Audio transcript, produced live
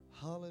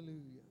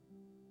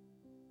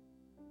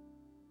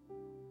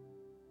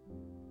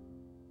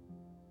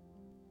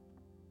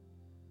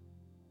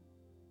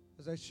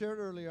As I shared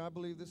earlier, I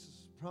believe this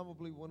is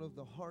probably one of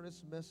the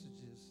hardest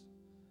messages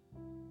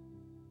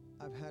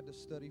I've had to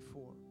study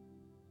for.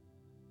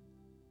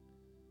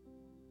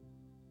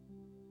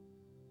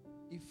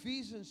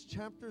 Ephesians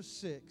chapter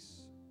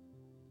 6.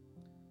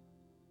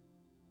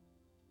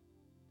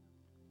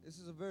 This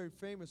is a very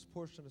famous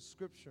portion of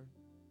Scripture,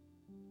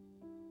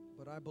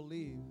 but I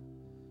believe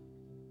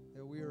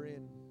that we are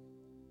in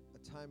a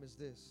time as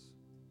this.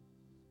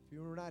 If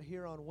you were not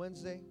here on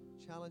Wednesday,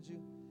 challenge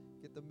you,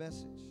 get the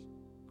message.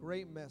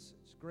 Great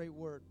message, great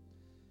word.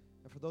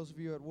 And for those of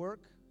you at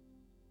work,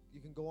 you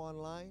can go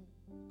online,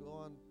 go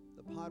on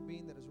the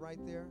Podbean that is right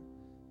there,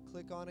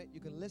 click on it.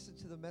 You can listen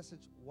to the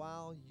message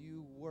while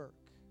you work.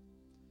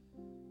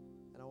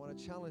 And I want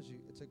to challenge you.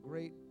 It's a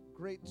great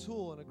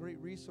tool and a great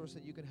resource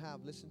that you can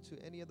have. Listen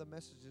to any of the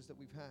messages that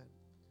we've had.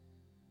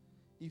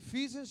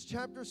 Ephesians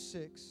chapter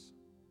 6,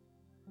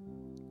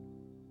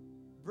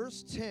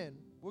 verse 10.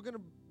 We're going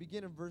to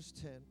begin in verse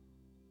 10.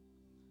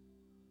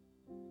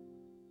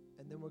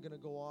 And then we're going to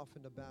go off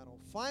into battle.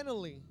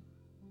 Finally,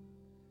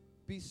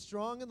 be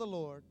strong in the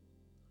Lord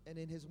and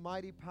in His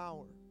mighty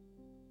power.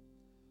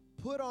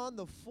 Put on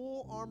the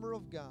full armor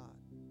of God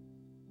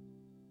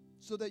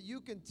so that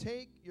you can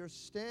take your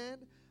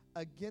stand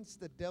against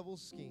the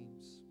devil's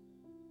schemes.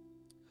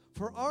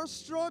 For our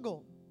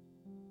struggle,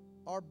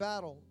 our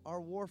battle,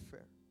 our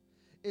warfare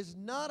is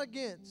not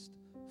against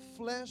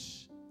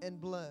flesh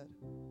and blood,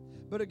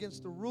 but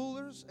against the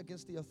rulers,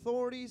 against the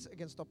authorities,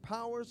 against the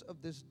powers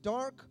of this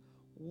dark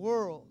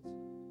world,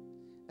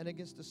 and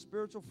against the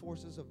spiritual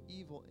forces of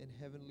evil in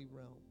heavenly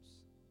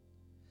realms.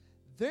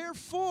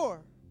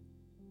 Therefore,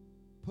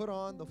 put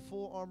on the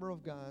full armor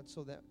of God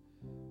so that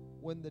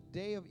when the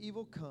day of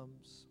evil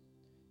comes,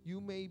 you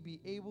may be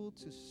able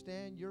to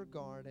stand your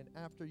guard, and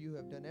after you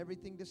have done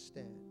everything to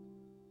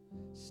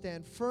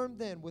stand firm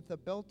then with the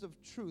belt of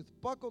truth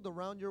buckled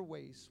around your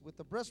waist, with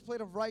the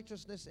breastplate of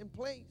righteousness in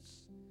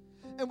place,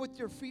 and with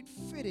your feet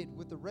fitted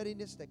with the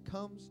readiness that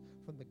comes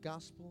from the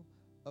gospel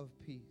of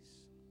peace.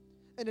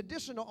 In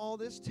addition to all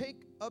this,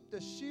 take up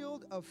the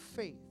shield of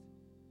faith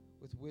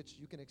with which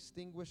you can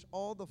extinguish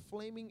all the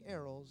flaming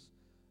arrows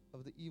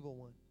of the evil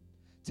one.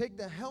 Take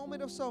the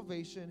helmet of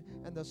salvation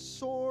and the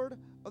sword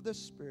of the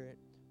Spirit,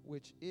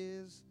 which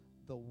is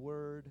the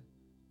word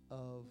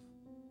of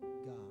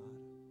God.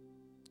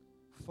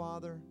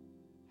 Father,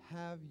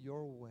 have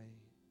your way.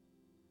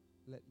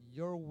 Let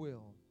your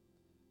will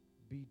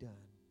be done.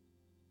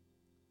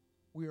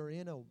 We are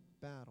in a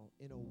battle,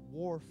 in a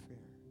warfare.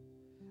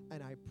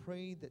 And I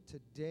pray that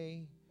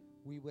today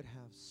we would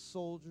have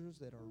soldiers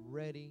that are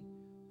ready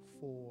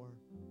for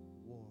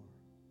war.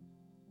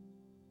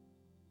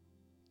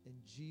 In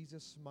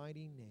Jesus'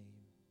 mighty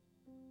name.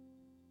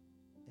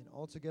 And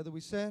all together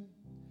we said,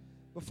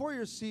 before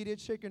you're seated,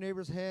 shake your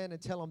neighbor's hand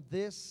and tell them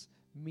this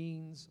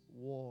means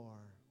war.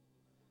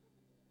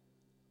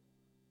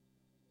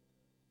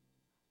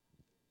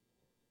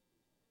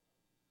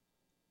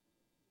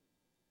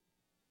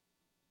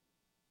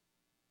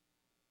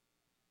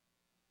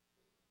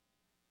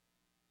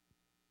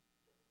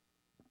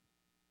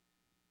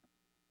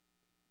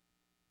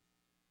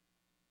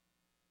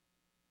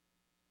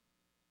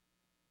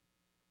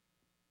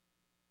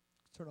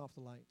 Turn off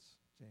the lights,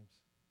 James.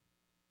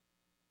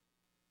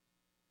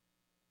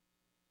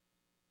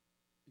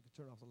 You can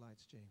turn off the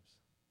lights, James.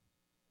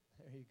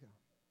 There you go.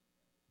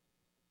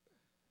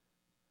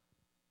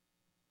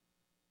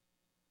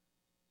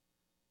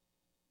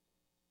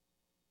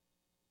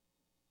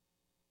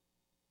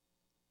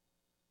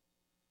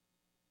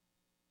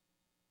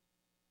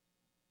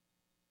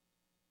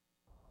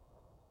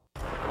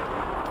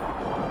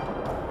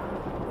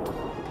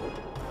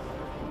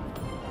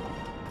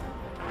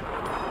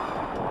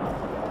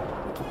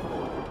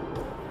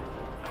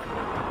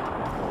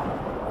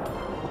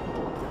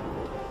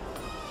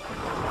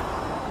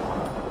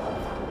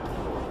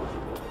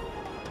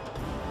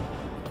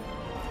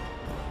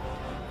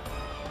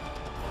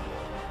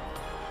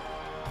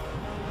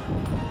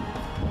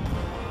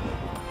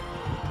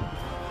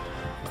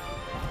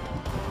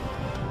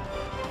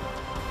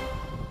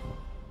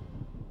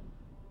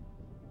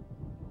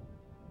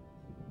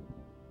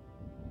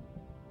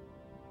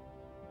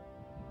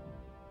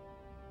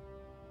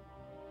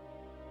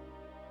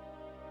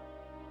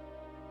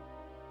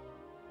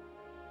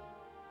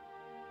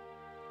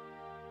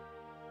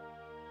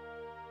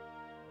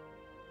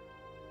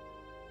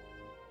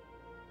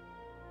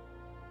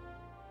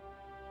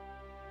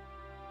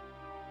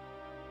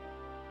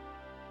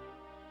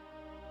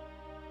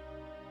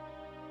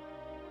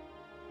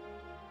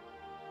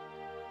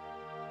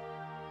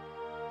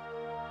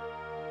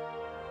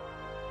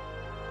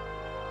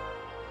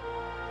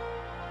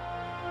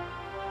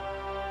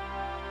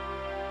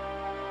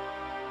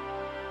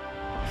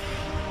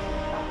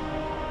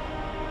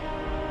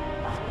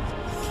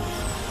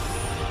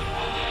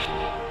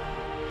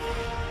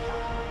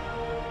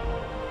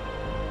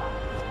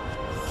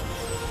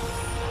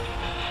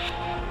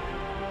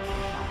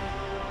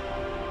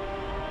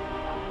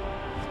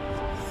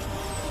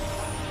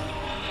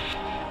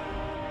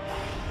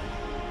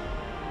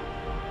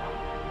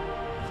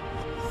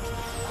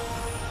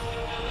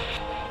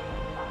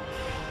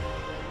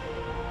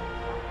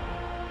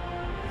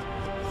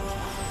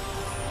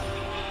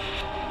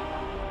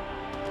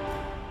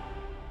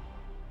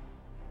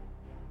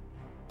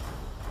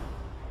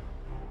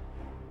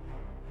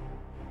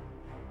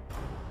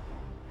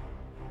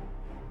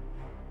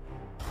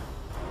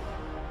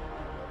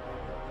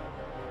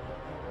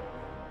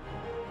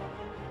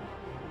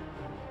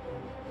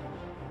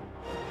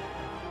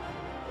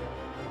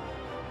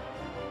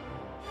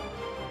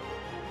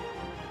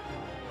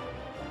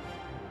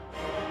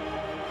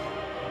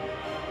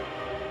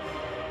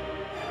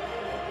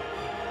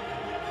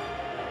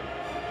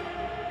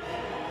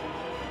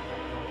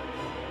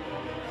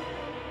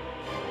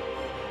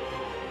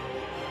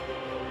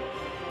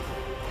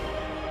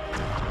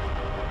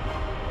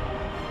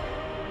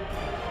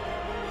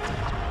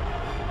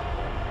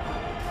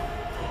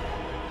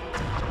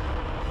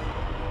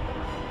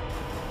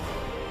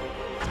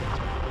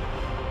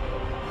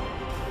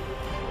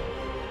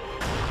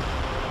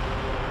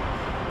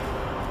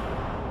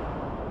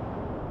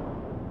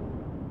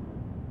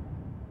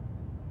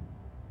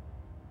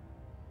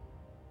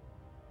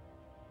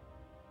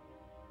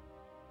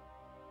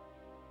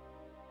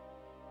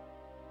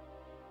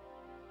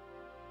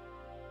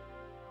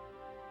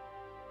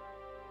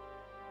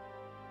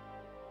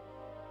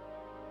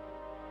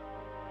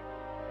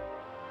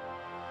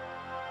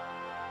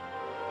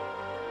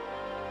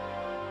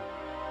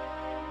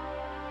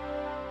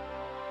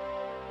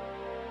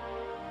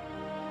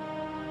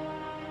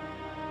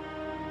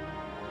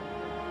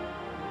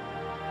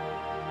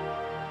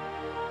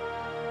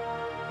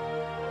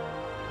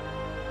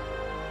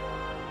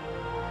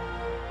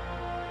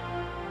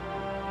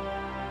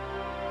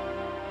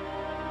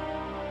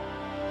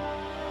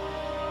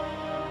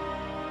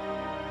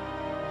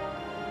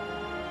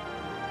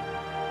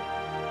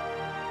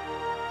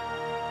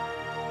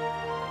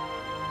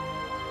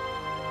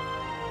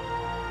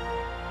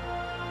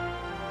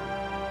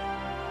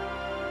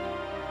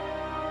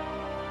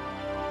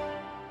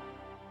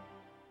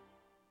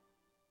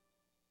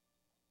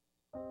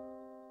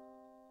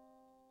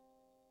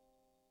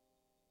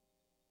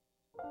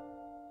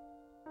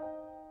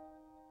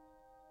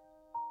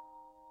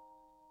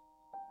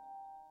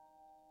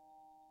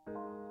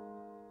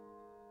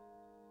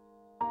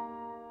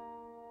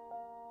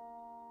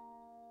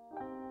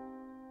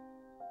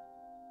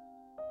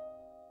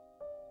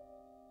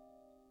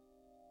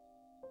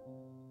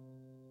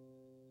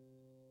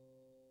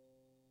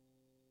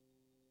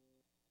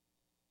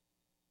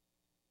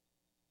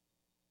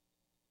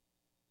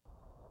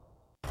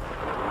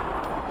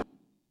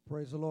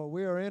 Praise the Lord.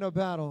 We are in a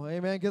battle.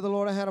 Amen. Give the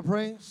Lord a hand of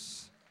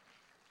praise.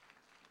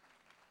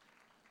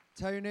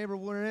 Tell your neighbor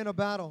we're in a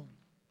battle.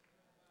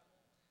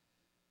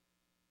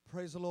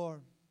 Praise the Lord.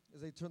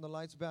 As they turn the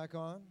lights back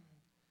on.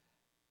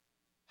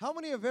 How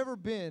many have ever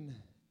been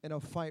in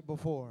a fight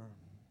before?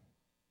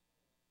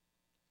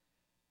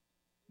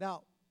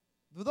 Now,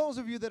 for those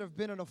of you that have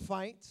been in a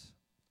fight,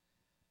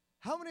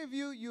 how many of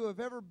you have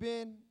ever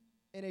been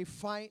in a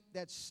fight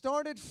that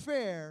started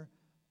fair,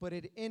 but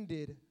it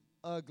ended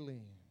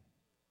ugly?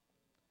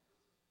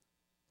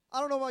 I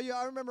don't know about you.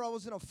 I remember I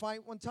was in a fight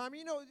one time.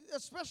 You know,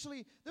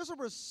 especially there's a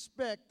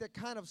respect that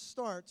kind of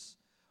starts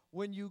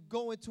when you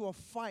go into a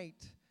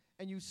fight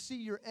and you see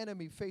your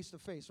enemy face to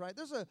face, right?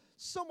 There's a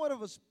somewhat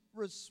of a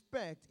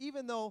respect,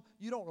 even though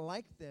you don't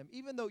like them,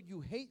 even though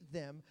you hate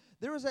them,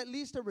 there is at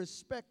least a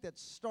respect that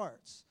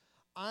starts.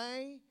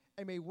 I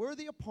am a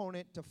worthy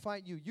opponent to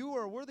fight you. You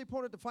are a worthy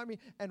opponent to fight me,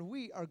 and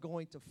we are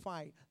going to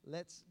fight.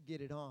 Let's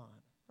get it on,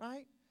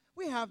 right?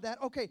 We have that.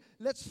 Okay,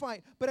 let's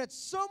fight. But at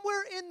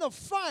somewhere in the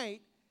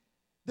fight,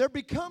 there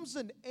becomes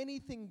an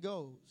anything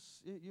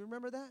goes. You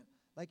remember that?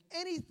 Like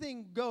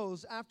anything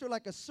goes after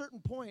like a certain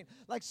point.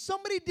 Like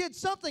somebody did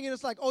something and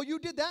it's like, oh, you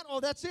did that? Oh,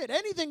 that's it.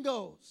 Anything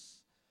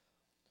goes.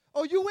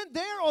 Oh, you went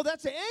there? Oh,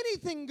 that's it.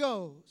 Anything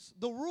goes.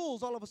 The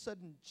rules all of a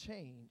sudden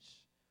change.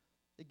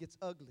 It gets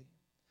ugly.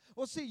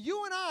 Well, see,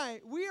 you and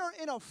I, we are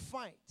in a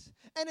fight.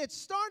 And it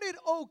started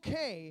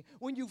okay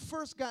when you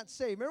first got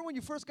saved. Remember when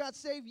you first got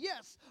saved?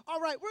 Yes. All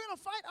right, we're going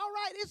to fight. All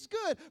right, it's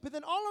good. But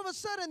then all of a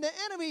sudden, the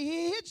enemy,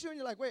 he hits you, and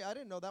you're like, wait, I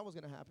didn't know that was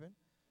going to happen.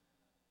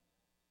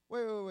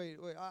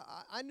 Wait.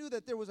 I knew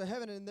that there was a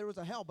heaven and there was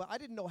a hell, but I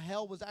didn't know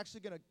hell was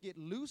actually going to get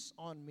loose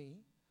on me.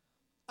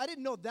 I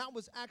didn't know that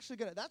was actually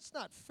going to. That's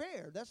not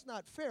fair. That's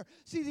not fair.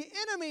 See, the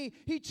enemy,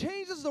 he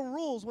changes the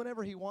rules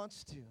whenever he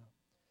wants to.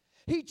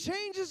 He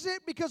changes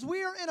it because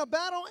we are in a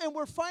battle and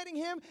we're fighting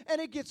him,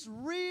 and it gets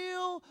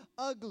real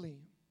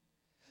ugly.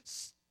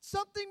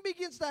 Something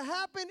begins to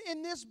happen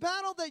in this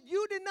battle that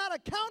you did not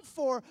account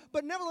for,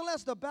 but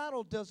nevertheless, the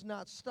battle does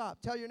not stop.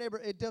 Tell your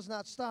neighbor, it does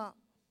not stop.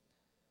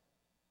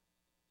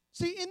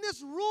 See, in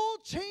this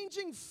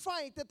rule-changing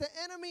fight that the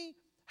enemy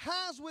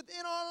has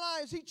within our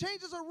lives, he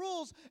changes the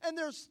rules, and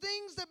there's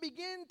things that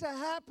begin to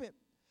happen.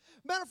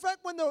 Matter of fact,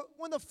 when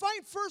the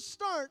fight first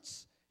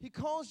starts, he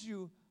calls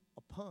you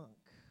a punk.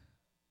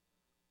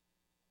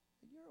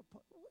 You're a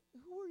punk.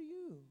 Who are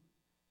you?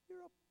 You're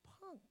a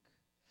punk.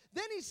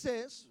 Then he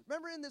says,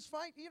 remember in this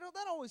fight, you know,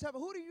 that always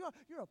happens. Who do you are?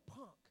 You're a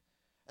punk.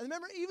 And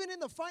remember, even in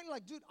the fight,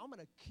 like, dude, I'm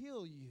going to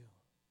kill you.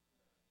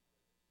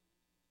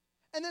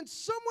 And then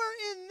somewhere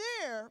in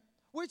there,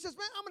 where he says,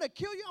 man, I'm going to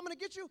kill you, I'm going to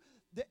get you,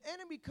 the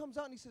enemy comes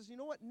out and he says, you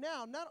know what,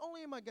 now, not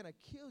only am I going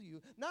to kill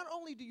you, not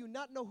only do you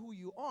not know who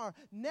you are,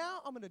 now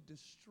I'm going to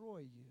destroy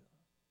you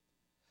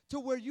to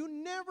where you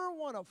never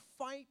want to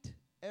fight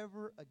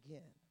ever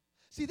again.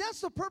 See,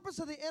 that's the purpose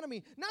of the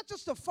enemy, not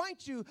just to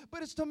fight you,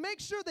 but it's to make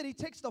sure that he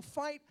takes the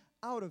fight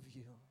out of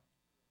you.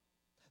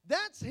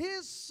 That's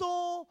his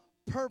sole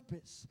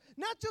purpose.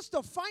 Not just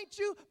to fight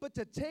you, but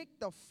to take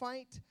the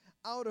fight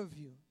out of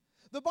you.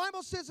 The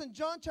Bible says in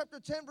John chapter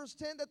 10, verse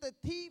 10, that the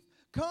thief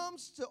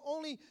comes to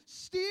only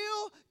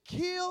steal,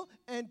 kill,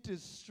 and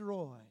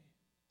destroy.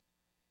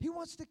 He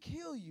wants to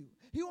kill you.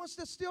 He wants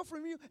to steal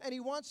from you, and he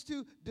wants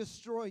to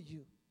destroy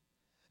you.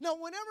 Now,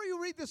 whenever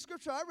you read this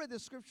scripture, I read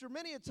this scripture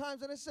many a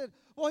times, and I said,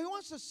 well, he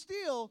wants to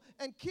steal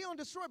and kill and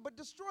destroy, but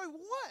destroy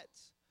what?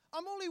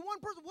 I'm only one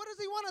person. What does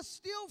he want to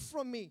steal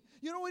from me?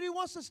 You know what he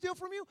wants to steal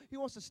from you? He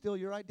wants to steal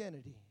your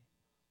identity.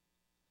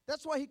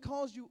 That's why he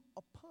calls you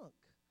a punk.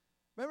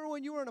 Remember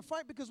when you were in a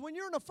fight? Because when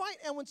you're in a fight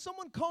and when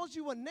someone calls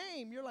you a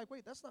name, you're like,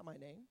 wait, that's not my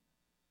name.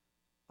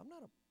 I'm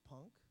not a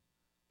punk,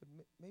 but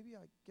maybe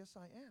I guess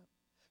I am.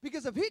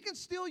 Because if he can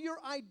steal your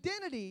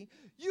identity,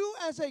 you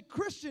as a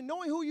Christian,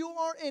 knowing who you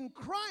are in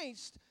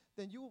Christ,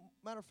 then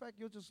matter of fact,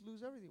 you'll just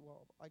lose everything.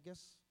 Well, I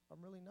guess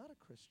I'm really not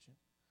a Christian.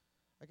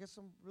 I guess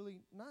I'm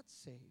really not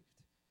saved.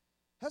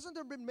 Hasn't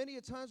there been many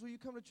a times where you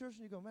come to church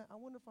and you go, man, I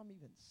wonder if I'm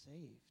even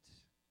saved?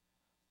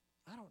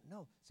 I don't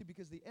know. See,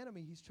 because the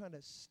enemy, he's trying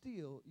to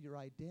steal your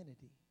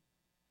identity.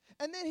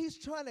 And then he's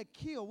trying to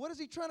kill. What is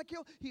he trying to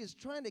kill? He is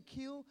trying to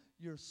kill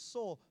your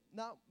soul,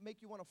 not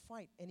make you want to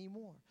fight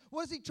anymore.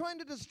 What is he trying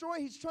to destroy?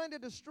 He's trying to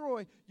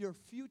destroy your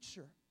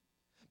future.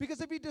 Because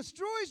if he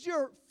destroys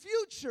your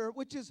future,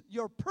 which is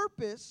your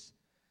purpose,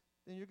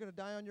 then you're going to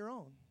die on your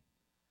own.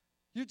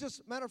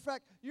 Matter of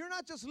fact, you're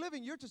not just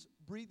living, you're just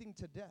breathing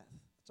to death.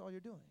 That's all you're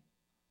doing.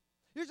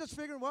 You're just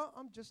figuring, well,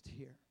 I'm just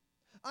here.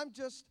 I'm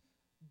just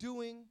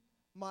doing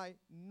my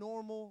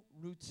normal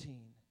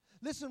routine.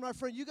 Listen, my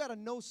friend, you got to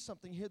know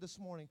something here this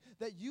morning,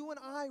 that you and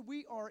I,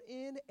 we are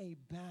in a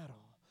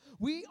battle.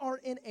 We are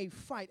in a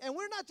fight. And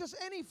we're not just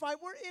any fight,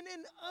 we're in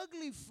an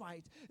ugly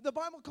fight. The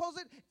Bible calls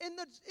it, in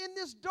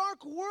this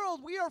dark world,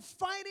 we are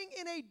fighting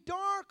in a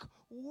dark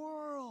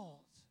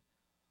world.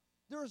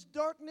 There is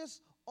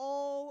darkness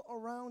all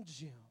around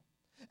you.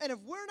 And if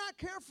we're not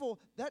careful,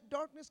 that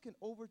darkness can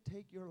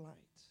overtake your light.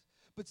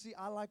 But see,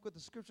 I like what the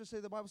scriptures say.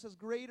 The Bible says,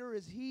 greater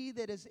is he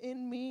that is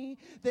in me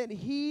than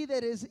he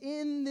that is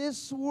in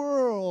this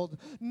world.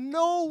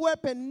 No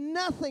weapon,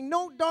 nothing,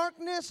 no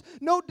darkness,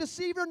 no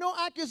deceiver, no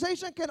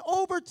accusation can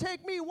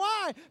overtake me.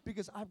 Why?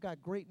 Because I've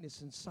got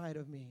greatness inside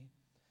of me.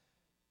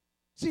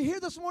 See, here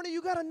this morning,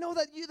 you got to know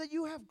that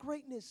you have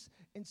greatness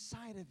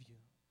inside of you.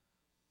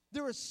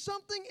 There is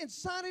something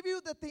inside of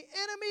you that the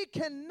enemy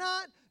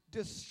cannot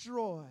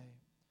destroy.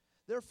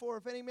 Therefore,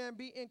 if any man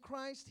be in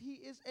Christ, he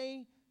is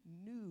a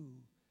new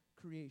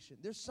creation.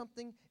 There's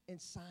something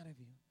inside of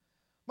you.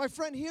 My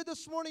friend, here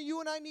this morning, you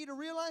and I need to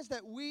realize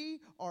that we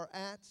are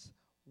at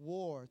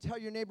war. Tell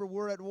your neighbor,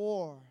 we're at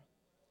war.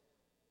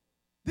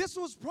 This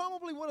was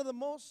probably one of the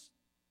most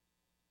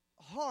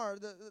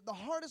the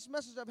hardest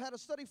message I've had to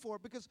study for,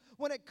 because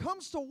when it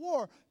comes to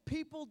war,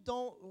 people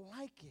don't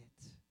like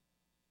it.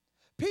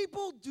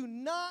 People do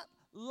not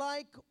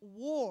like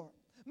war.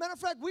 Matter of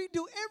fact, we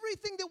do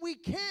everything that we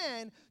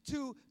can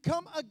to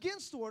come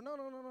against war. No,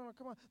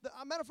 come on.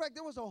 Matter of fact,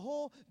 there was a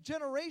whole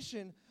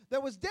generation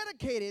that was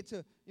dedicated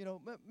to,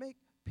 make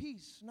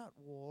peace, not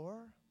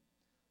war.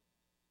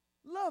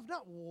 Love,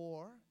 not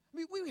war. I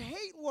mean, we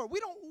hate war.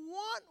 We don't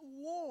want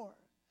war.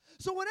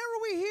 So whenever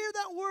we hear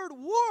that word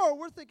war,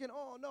 we're thinking,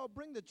 oh, no,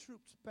 bring the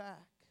troops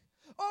back.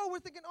 Oh, we're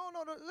thinking, oh,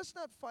 no, let's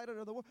not fight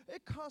another war.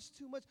 It costs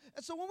too much.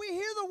 And so when we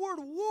hear the word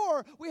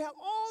war, we have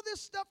all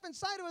this stuff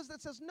inside of us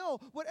that says, no,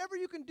 whatever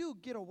you can do,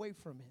 get away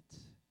from it.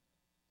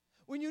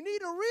 When you need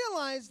to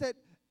realize that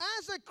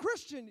as a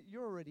Christian,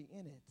 you're already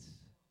in it.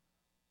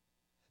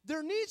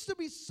 There needs to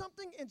be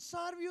something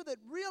inside of you that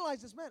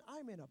realizes, man,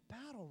 I'm in a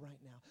battle right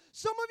now.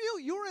 Some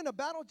of you're in a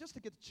battle just to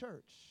get to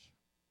church.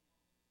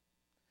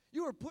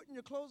 You are putting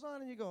your clothes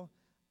on and you go,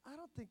 I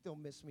don't think they'll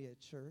miss me at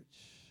church.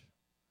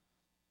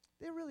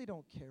 They really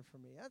don't care for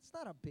me. That's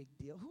not a big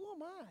deal. Who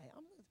am I?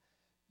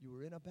 You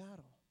were in a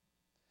battle.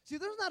 See,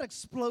 there's not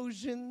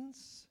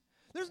explosions.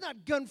 There's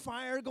not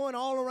gunfire going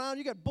all around.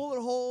 You got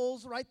bullet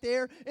holes right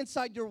there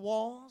inside your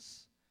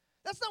walls.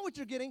 That's not what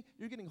you're getting.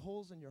 You're getting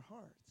holes in your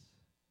heart.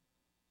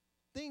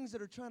 Things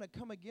that are trying to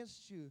come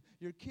against you.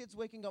 Your kids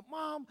waking up,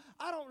 Mom,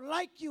 I don't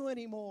like you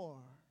anymore.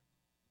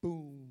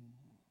 Boom.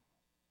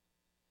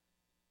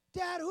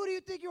 Dad, who do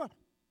you think you are?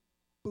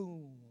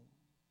 Boom.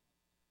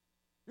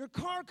 Your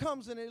car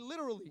comes and it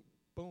literally,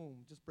 boom,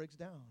 just breaks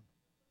down.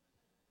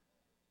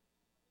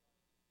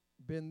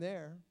 Been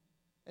there.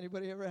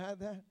 Anybody ever had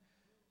that?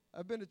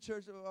 I've been to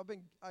church.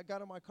 I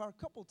got in my car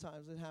a couple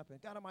times. It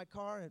happened. Got in my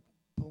car and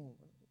boom.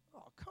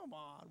 Oh, come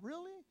on,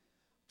 really?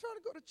 I'm trying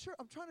to go to church.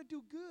 I'm trying to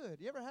do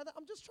good. You ever had that?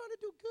 I'm just trying to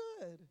do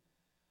good.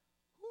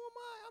 Who am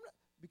I?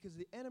 Because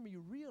the enemy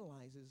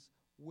realizes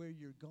where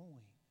you're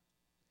going.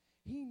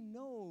 He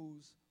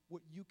knows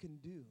what you can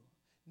do.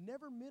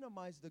 Never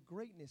minimize the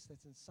greatness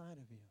that's inside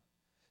of you.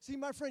 See,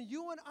 my friend,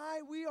 you and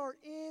I, we are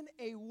in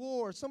a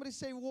war. Somebody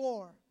say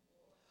war.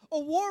 A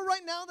war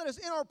right now that is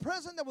in our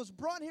present, that was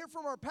brought here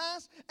from our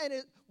past, and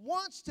it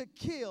wants to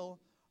kill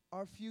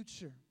our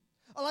future.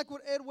 I like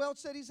what Ed Welch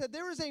said. He said,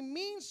 there is a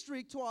mean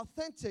streak to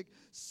authentic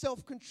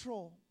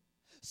self-control.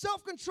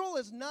 Self-control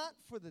is not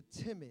for the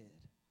timid.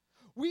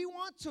 We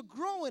want to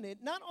grow in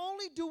it. Not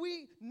only do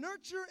we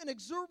nurture an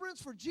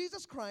exuberance for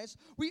Jesus Christ,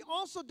 we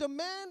also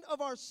demand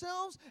of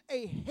ourselves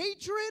a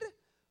hatred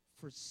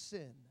for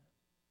sin.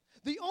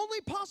 The only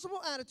possible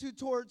attitude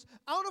towards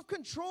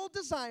out-of-control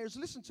desires,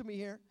 listen to me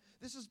here,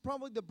 this is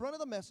probably the brunt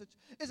of the message,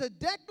 is a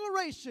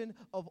declaration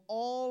of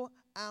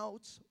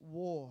all-out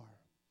war.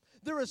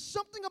 There is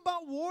something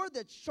about war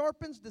that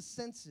sharpens the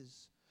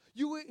senses.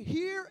 You will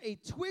hear a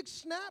twig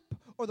snap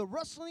or the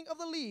rustling of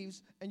the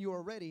leaves, and you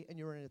are ready, and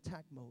you're in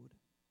attack mode.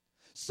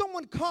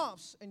 Someone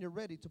coughs, and you're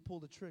ready to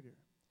pull the trigger.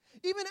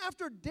 Even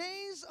after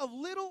days of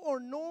little or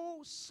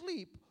no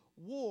sleep,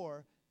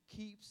 war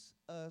keeps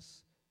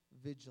us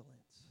vigilant.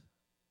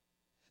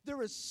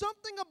 There is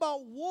something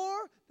about war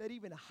that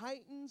even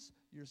heightens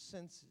your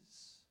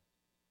senses.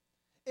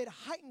 It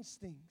heightens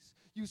things.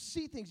 You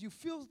see things, you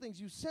feel things,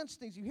 you sense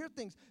things, you hear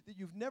things that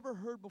you've never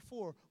heard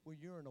before when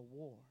you're in a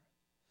war.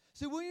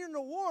 See, when you're in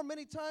a war,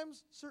 many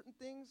times, certain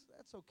things,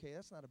 that's okay,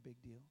 that's not a big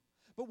deal.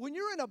 But when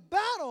you're in a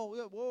battle,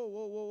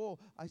 whoa,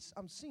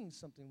 I'm seeing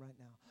something right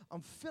now.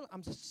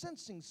 I'm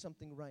sensing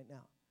something right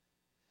now.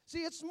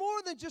 See, it's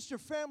more than just your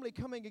family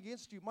coming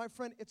against you. My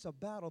friend, it's a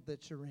battle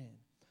that you're in.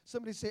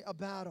 Somebody say, a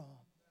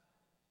battle.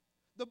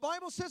 The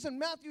Bible says in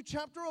Matthew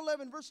chapter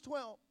 11, verse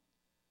 12,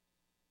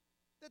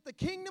 that the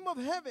kingdom of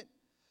heaven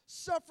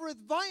suffereth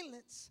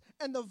violence,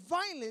 and the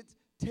violent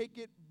take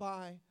it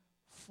by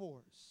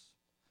force.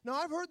 Now,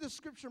 I've heard this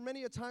scripture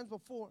many a times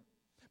before,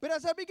 but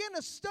as I began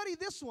to study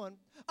this one,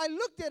 I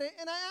looked at it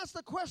and I asked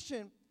the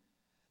question,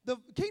 the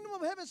kingdom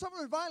of heaven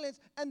suffereth violence,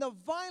 and the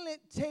violent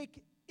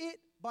take it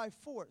by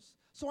force.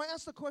 So I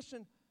asked the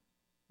question,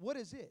 what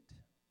is it?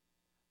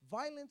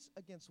 Violence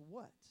against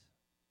what?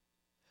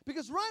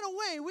 Because right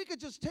away, we could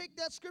just take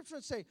that scripture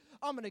and say,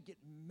 I'm going to get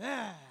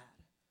mad.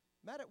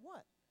 Mad at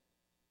what?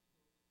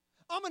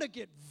 I'm going to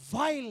get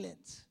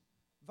violent.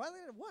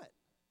 Violent at what?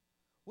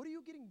 What are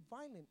you getting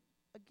violent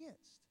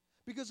against?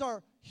 Because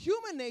our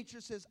human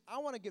nature says, I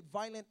want to get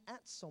violent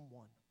at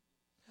someone.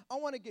 I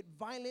want to get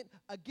violent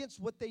against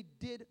what they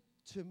did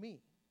to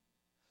me.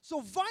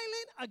 So violent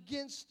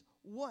against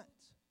what?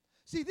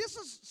 See, this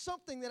is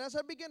something that as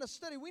I begin to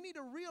study, we need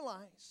to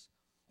realize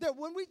that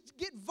when we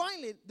get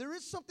violent, there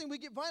is something we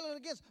get violent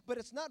against, but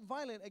it's not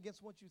violent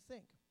against what you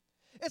think.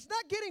 It's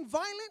not getting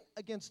violent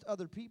against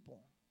other people.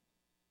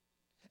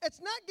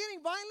 It's not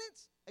getting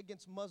violence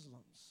against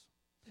Muslims.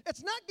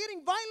 It's not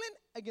getting violent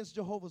against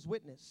Jehovah's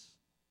Witness.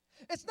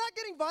 It's not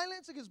getting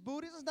violence against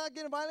Buddhists. It's not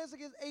getting violence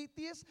against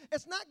atheists.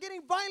 It's not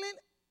getting violent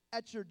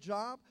at your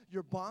job,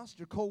 your boss,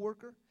 your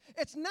coworker.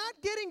 It's not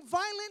getting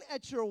violent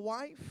at your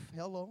wife.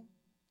 Hello.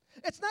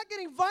 It's not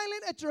getting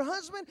violent at your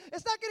husband.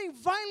 It's not getting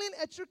violent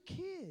at your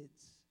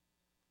kids.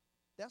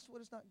 That's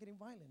what it's not getting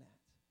violent at.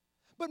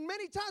 But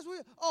many times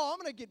I'm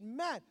going to get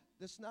mad.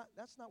 That's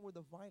not where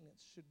the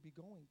violence should be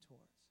going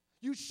towards.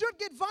 You should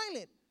get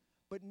violent,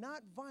 but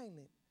not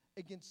violent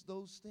against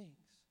those things.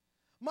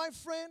 My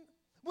friend,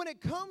 when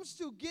it comes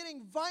to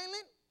getting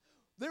violent,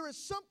 there is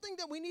something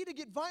that we need to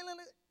get violent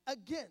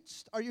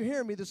against. Are you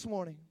hearing me this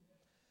morning?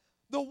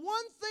 The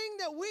one thing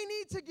that we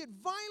need to get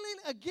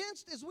violent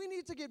against is we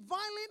need to get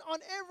violent on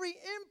every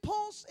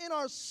impulse in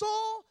our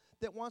soul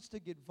that wants to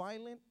get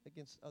violent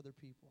against other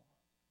people.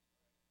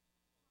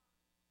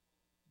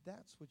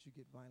 That's what you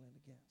get violent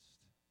against.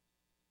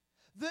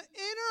 The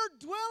inner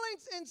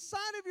dwellings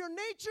inside of your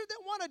nature that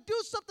want to do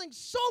something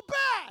so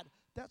bad,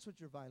 that's what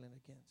you're violent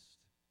against.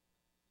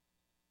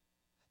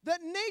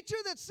 That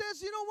nature that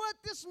says, you know what,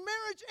 this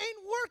marriage ain't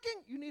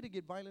working, you need to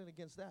get violent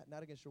against that,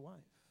 not against your wife.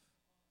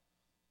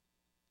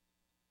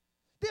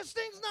 This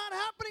thing's not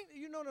happening.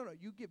 No.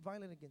 You get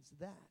violent against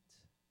that,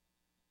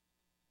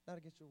 not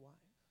against your wife.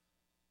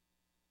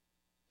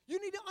 You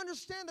need to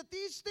understand that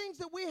these things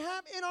that we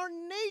have in our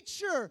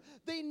nature,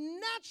 they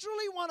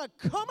naturally want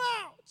to come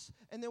out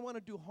and they want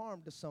to do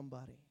harm to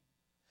somebody.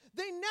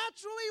 They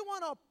naturally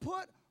want to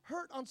put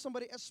hurt on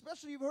somebody,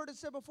 especially you've heard it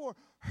said before,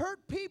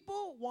 hurt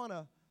people want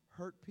to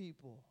hurt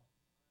people.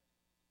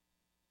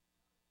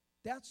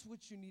 That's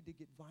what you need to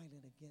get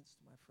violent against,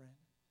 my friend.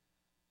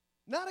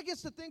 Not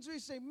against the things where you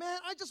say, man,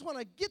 I just want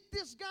to get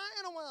this guy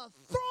and I want to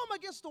throw him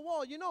against the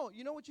wall. You know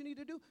what you need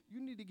to do?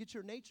 You need to get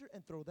your nature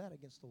and throw that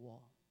against the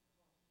wall.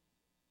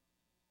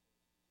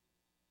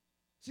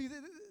 See,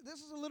 this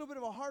is a little bit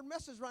of a hard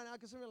message right now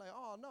because we're like,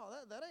 oh, no,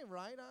 that ain't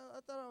right.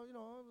 I thought,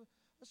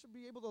 I should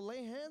be able to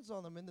lay hands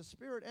on them in the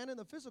spirit and in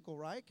the physical,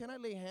 right? Can I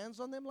lay hands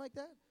on them like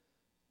that?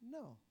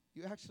 No,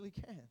 you actually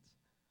can't.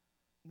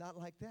 Not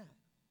like that.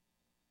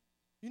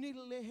 You need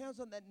to lay hands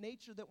on that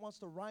nature that wants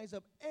to rise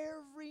up.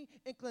 Every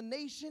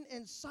inclination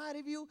inside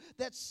of you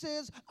that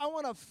says, I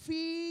want to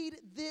feed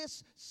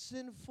this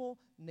sinful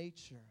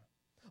nature.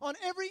 On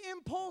every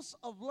impulse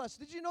of lust.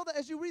 Did you know that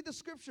as you read the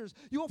scriptures,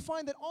 you will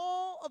find that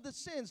all of the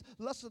sins,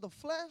 lust of the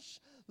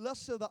flesh,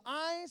 lust of the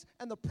eyes,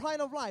 and the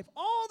pride of life,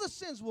 all the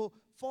sins will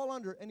fall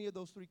under any of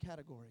those three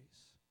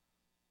categories.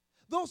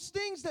 Those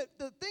things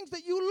the things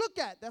that you look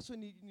at, that's what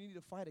you need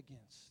to fight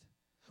against.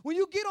 When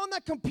you get on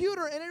that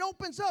computer and it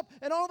opens up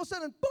and all of a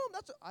sudden,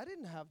 boom, I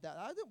didn't have that.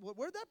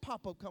 Where'd that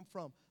pop-up come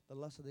from? The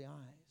lust of the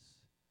eyes.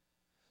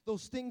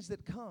 Those things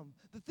that come,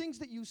 the things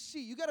that you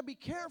see. You got to be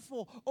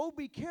careful. Oh,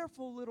 be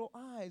careful, little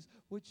eyes,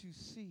 what you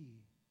see.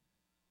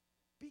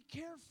 Be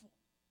careful.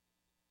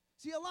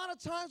 See, a lot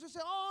of times we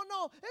say, oh,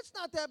 no, it's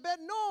not that bad.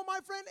 No, my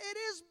friend, it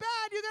is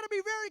bad. You got to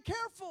be very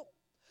careful.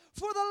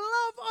 For the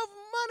love of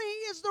money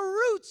is the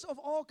roots of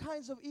all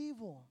kinds of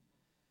evil.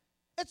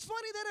 It's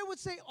funny that it would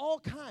say all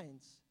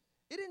kinds.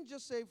 It didn't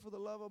just say for the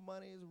love of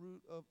money is the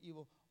root of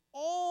evil.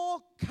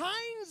 All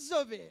kinds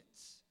of it.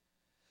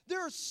 There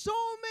are so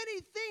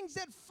many things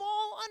that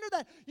fall under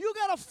that. You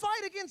got to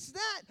fight against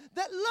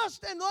that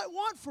lust and that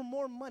want for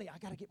more money. I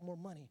got to get more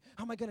money.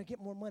 How am I going to get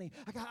more money?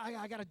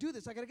 I got to do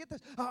this. I got to get this.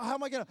 How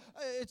am I going to?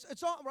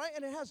 It's all right,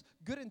 and it has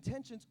good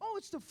intentions. Oh,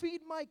 it's to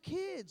feed my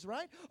kids,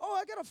 right? Oh,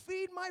 I got to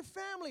feed my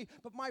family.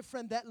 But my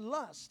friend, that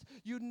lust,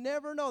 you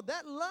never know.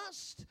 That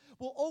lust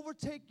will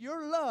overtake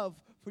your love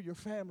for your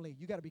family.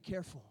 You got to be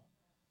careful.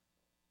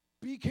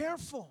 Be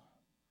careful.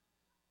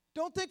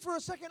 Don't think for a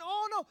second,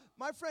 oh no,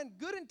 my friend,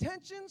 good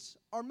intentions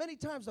are many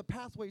times a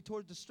pathway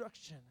toward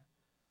destruction.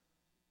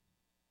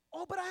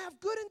 Oh, but I have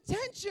good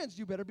intentions.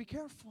 You better be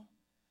careful.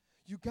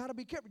 You got to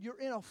be careful.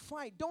 You're in a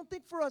fight. Don't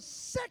think for a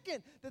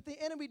second that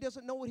the enemy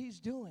doesn't know what he's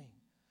doing.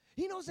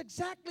 He knows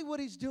exactly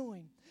what he's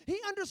doing. He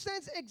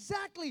understands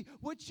exactly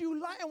what you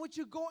like and what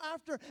you go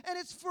after. And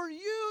it's for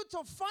you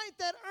to fight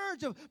that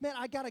urge of, man,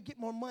 I got to get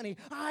more money.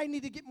 I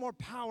need to get more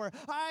power.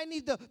 I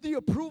need the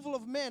approval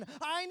of men.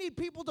 I need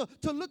people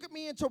to look at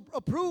me and to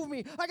approve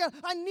me.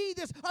 I need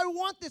this. I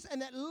want this.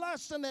 And that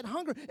lust and that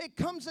hunger, it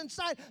comes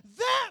inside.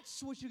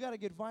 That's what you got to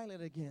get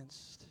violent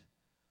against.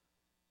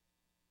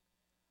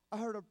 I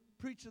heard a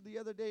preacher the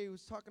other day who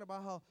was talking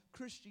about how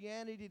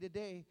Christianity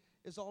today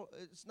it's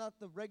not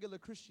the regular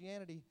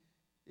Christianity.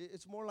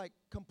 It's more like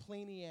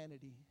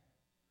complainianity.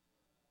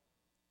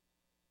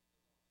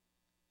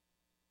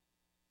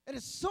 And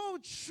it's so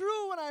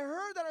true when I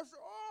heard that. I said,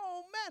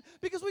 oh, mad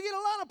because we get a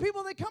lot of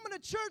people, they come into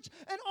church,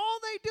 and all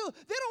they do,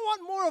 they don't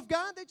want more of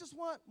God. They just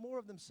want more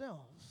of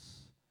themselves.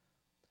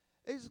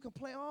 They just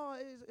complain, oh,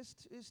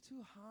 it's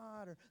too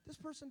hot, or this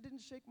person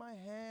didn't shake my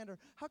hand, or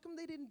how come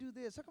they didn't do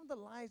this? How come the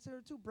lights, they're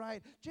too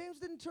bright? James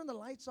didn't turn the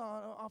lights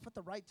off at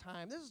the right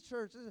time. This is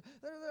church.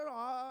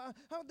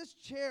 This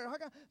chair,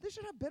 they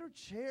should have better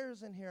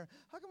chairs in here.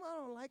 How come I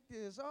don't like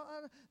this?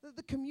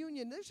 The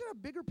communion, they should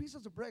have bigger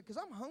pieces of bread, because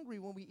I'm hungry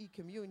when we eat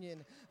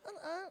communion.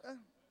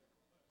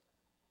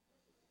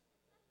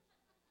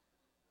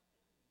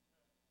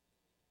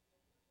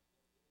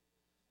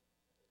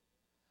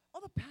 Oh,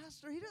 the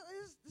pastor,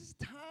 his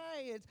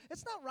tie,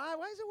 it's not right.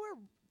 Why does he wear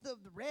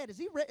the red? Is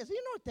he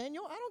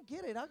Nathaniel? I don't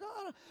get it. Why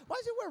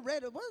does he wear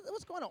red?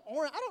 What's going on?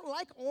 Orange? I don't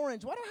like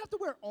orange. Why do I have to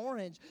wear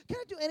orange? Can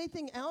I do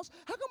anything else?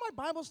 How come my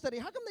Bible study?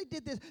 How come they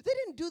did this? They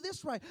didn't do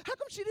this right. How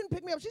come she didn't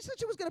pick me up? She said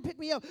she was going to pick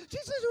me up. She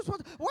said she was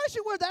supposed to. Why does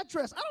she wear that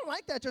dress? I don't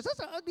like that dress. That's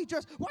an ugly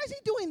dress. Why is he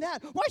doing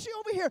that? Why is she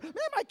over here?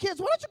 Man, my kids,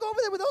 why don't you go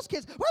over there with those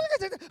kids? Why are you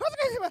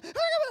guys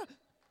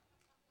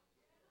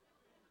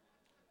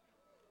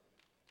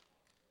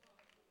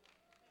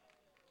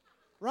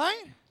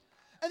right?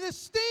 And this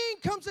sting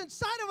comes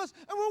inside of us,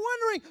 and we're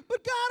wondering,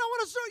 but God, I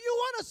want to serve. You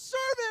want to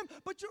serve him,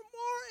 but you're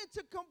more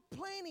into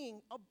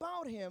complaining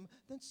about him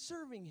than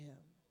serving him.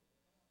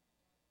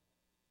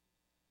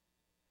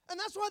 And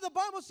that's why the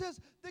Bible says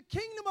the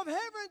kingdom of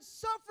heaven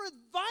suffereth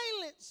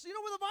violence. You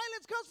know where the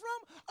violence comes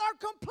from? Our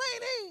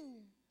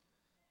complaining.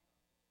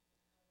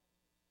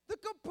 The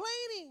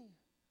complaining.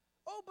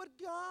 Oh, but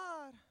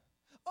God.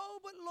 Oh,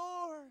 but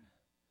Lord.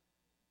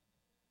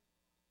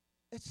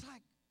 It's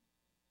like,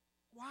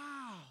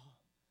 wow.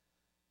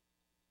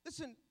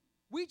 Listen,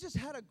 we just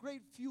had a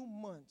great few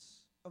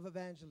months of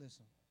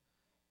evangelism.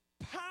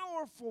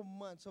 Powerful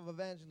months of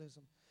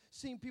evangelism.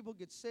 Seeing people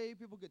get saved,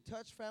 people get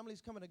touched,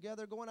 families coming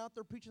together, going out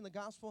there preaching the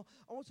gospel.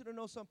 I want you to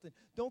know something.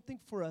 Don't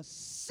think for a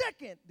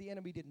second the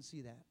enemy didn't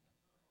see that.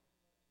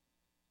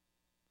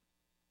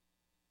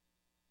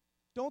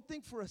 Don't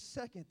think for a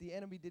second the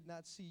enemy did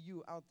not see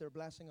you out there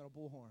blasting on a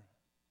bullhorn.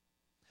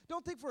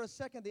 Don't think for a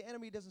second the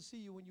enemy doesn't see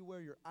you when you wear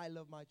your I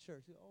love my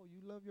church. Oh,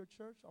 you love your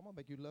church? I'm going to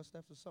make you lust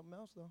after something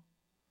else, though.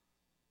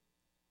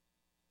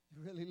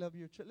 You really love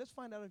your church? Let's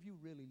find out if you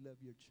really love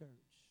your church.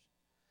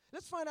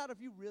 Let's find out if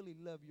you really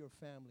love your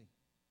family.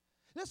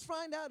 Let's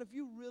find out if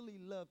you really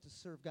love to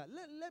serve God.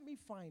 Let me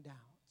find out.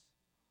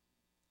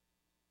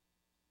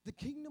 The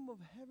kingdom of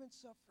heaven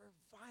suffered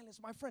violence.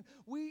 My friend,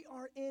 we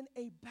are in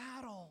a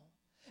battle.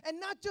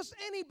 And not just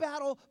any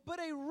battle, but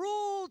a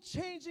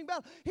rule-changing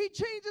battle. He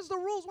changes the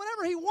rules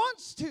whenever he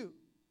wants to.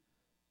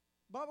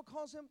 The Bible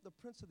calls him the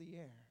Prince of the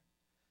Air.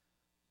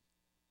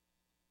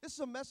 This is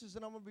a message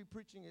that I'm going to be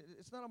preaching.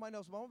 It's not on my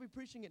notes, but I'm going to be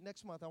preaching it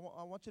next month. I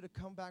want you to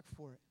come back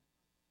for it.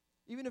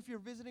 Even if you're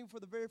visiting for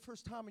the very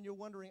first time and you're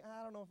wondering,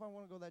 I don't know if I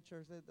want to go to that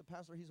church. The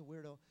pastor, he's a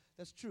weirdo.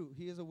 That's true.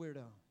 He is a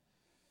weirdo.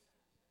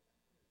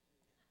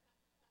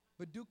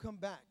 But do come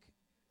back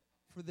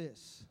for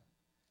this.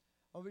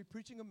 I'll be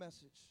preaching a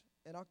message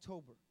in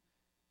October,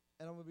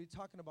 and I'm going to be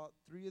talking about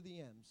 3 of the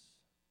M's: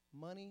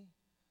 money,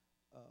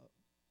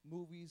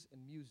 movies,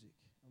 and music.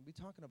 I'm going to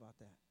be talking about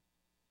that.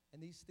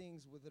 And these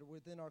things that are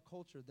within our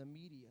culture, the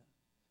media.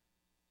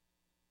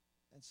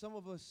 And some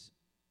of us,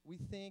 we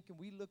think and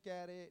we look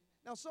at it.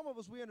 Now, some of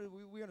us, we understand,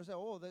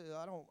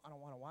 I don't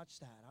want to watch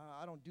that.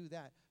 I don't do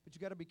that. But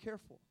you got to be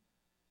careful.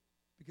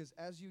 Because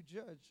as you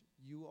judge,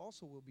 you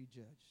also will be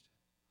judged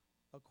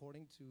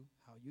according to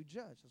how you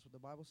judge. That's what the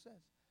Bible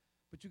says.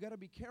 But you got to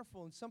be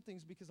careful in some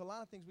things, because a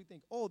lot of things we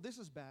think, oh, this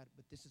is bad,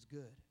 but this is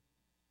good.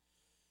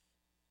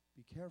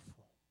 Be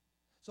careful.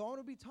 So I want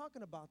to be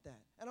talking about that.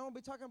 And I want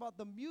to be talking about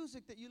the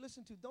music that you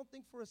listen to. Don't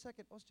think for a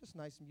second, oh, it's just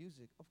nice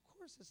music. Of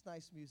course it's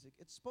nice music.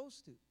 It's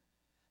supposed to.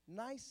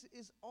 Nice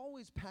is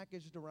always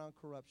packaged around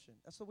corruption.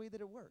 That's the way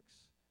that it works.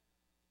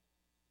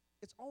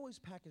 It's always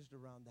packaged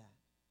around that.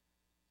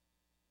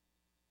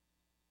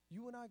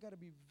 You and I got to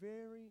be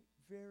very,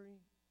 very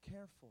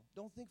careful.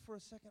 Don't think for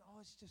a second, oh,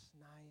 it's just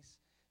nice.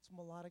 It's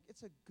melodic.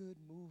 It's a good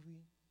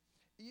movie.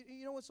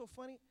 You know what's so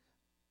funny?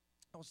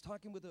 I was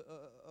talking with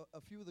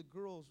a few of the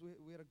girls.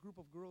 We had a group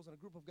of girls and a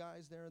group of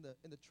guys there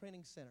in the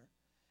training center.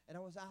 And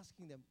I was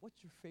asking them,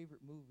 what's your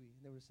favorite movie?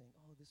 And they were saying,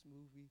 oh, this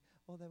movie.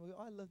 Oh, that movie.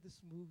 Oh, I love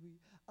this movie.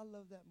 I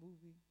love that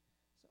movie.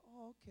 So,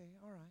 oh, okay,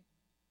 all right.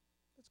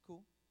 That's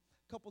cool.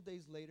 A couple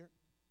days later,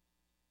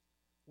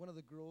 one of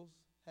the girls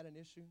had an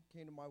issue,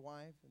 came to my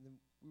wife, and then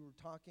we were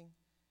talking.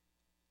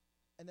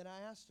 And then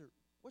I asked her,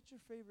 what's your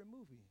favorite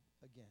movie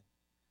again?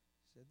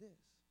 She said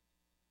this.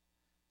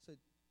 I said,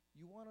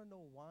 you want to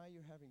know why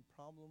you're having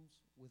problems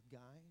with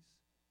guys?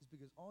 It's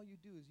because all you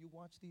do is you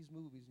watch these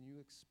movies and you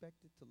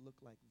expect it to look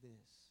like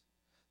this.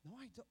 No,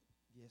 I don't.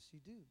 Yes, you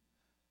do.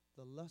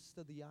 The lust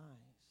of the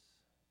eyes.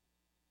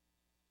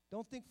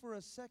 Don't think for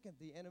a second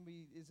the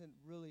enemy isn't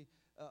really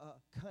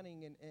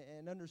cunning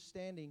and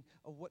understanding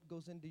of what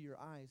goes into your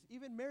eyes.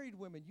 Even married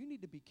women, you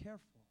need to be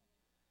careful.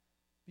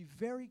 Be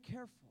very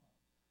careful.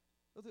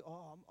 They'll think,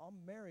 oh,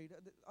 I'm married.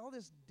 All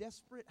this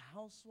desperate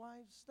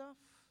housewife stuff.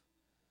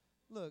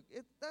 Look,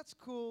 that's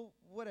cool,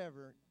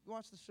 whatever.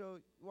 Watch the show,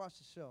 watch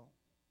the show.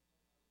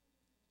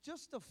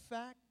 Just the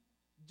fact,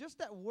 just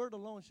that word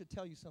alone should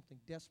tell you something.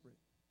 Desperate.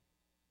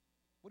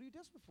 What are you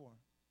desperate for?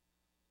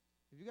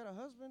 If you got a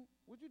husband,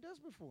 what are you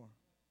desperate for?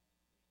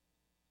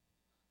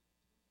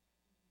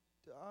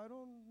 I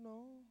don't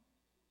know.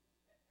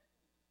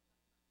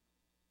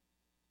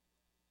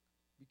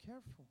 Be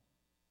careful.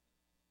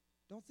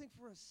 Don't think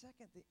for a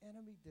second the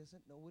enemy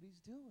doesn't know what he's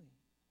doing.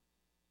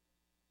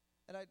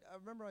 And I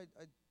remember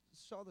I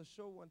saw the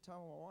show one time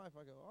with my wife.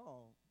 I go,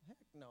 oh, heck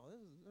no.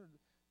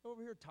 They're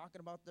over here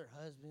talking about their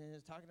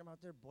husbands, talking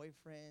about their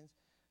boyfriends.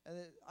 And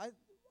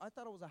I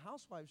thought it was a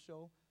housewife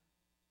show.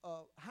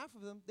 Half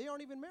of them, they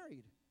aren't even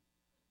married.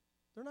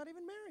 They're not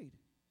even married.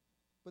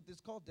 But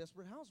it's called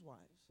Desperate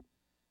Housewives.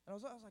 And I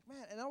was like,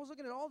 man, and I was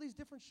looking at all these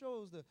different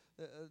shows.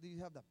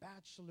 You have The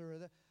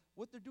Bachelor.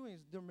 What they're doing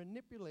is they're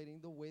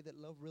manipulating the way that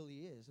love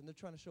really is. And they're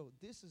trying to show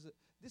this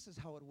is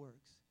how it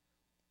works.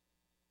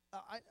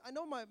 I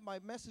know my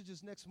message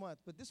is next month,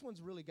 but this one's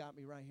really got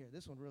me right here.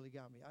 This one really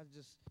got me.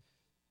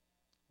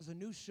 There's a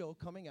new show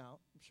coming out.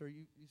 I'm sure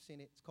you've seen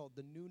it. It's called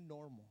The New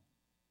Normal.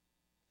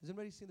 Has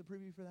anybody seen the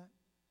preview for that?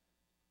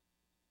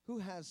 Who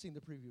has seen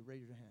the preview?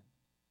 Raise your hand.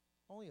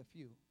 Only a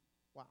few.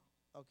 Wow.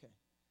 Okay.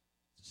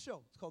 It's a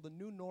show. It's called The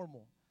New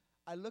Normal.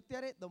 I looked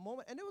at it the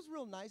moment, and it was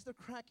real nice. They're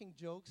cracking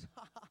jokes.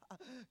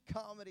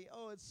 Comedy.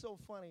 Oh, it's so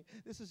funny.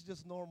 This is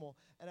just normal.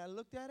 And I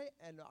looked at it,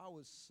 and I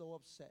was so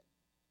upset.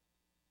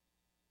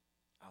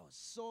 I was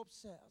so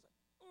upset. I was like,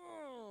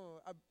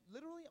 oh. I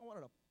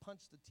wanted to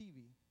punch the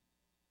TV.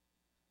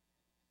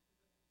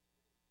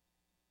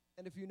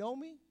 And if you know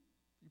me,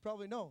 you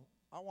probably know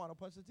I want to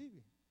punch the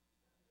TV.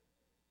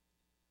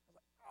 I was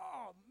like,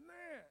 oh,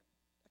 man.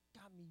 That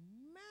got me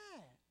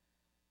mad.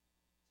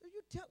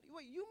 So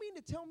you mean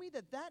to tell me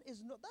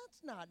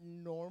that's not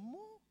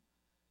normal?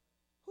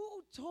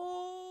 Who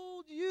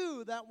told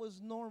you that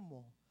was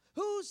normal?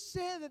 Who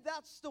said that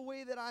that's the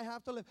way that I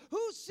have to live?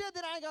 Who said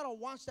that I got to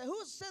watch that?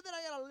 Who said that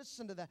I got to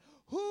listen to that?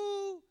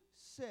 Who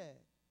said?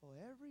 Oh,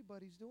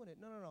 everybody's doing it.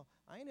 No.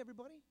 I ain't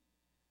everybody.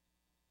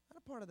 I'm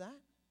not a part of that.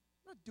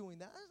 I'm not doing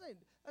that.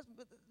 That's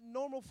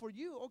normal for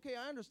you. Okay,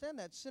 I understand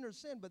that. Sinners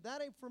sin, but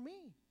that ain't for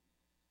me.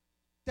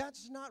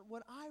 That's not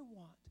what I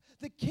want.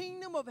 The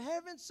kingdom of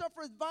heaven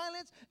suffers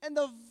violence, and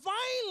the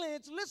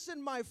violence,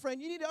 listen, my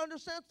friend, you need to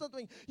understand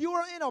something. You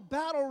are in a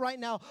battle right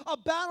now, a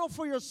battle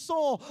for your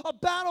soul, a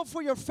battle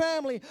for your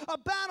family, a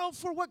battle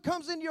for what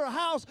comes into your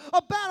house,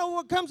 a battle for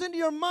what comes into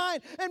your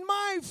mind. And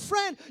my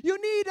friend, you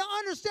need to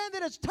understand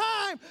that it's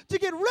time to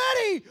get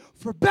ready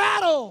for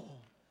battle.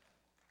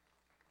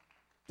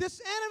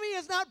 This enemy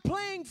is not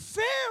playing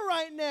fair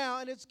right now,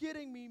 and it's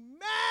getting me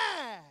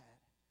mad.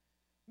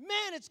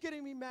 Man, it's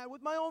getting me mad.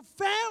 With my own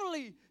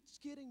family, it's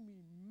getting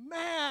me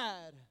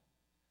mad.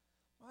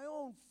 My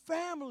own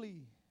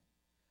family.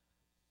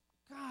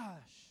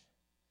 Gosh.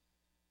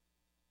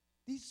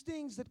 These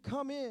things that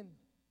come in,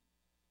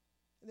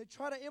 and they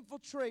try to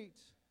infiltrate.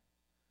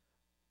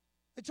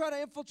 They try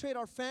to infiltrate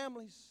our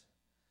families.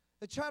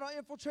 They try to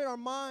infiltrate our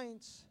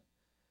minds.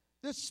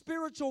 This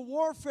spiritual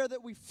warfare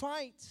that we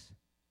fight.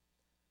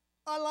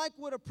 I like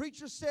what a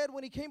preacher said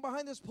when he came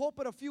behind this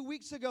pulpit a few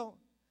weeks ago.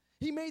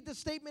 He made the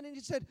statement and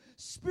he said,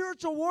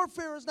 spiritual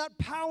warfare is not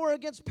power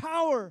against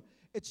power.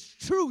 It's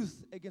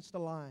truth against a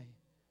lie.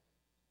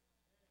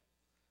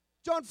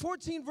 John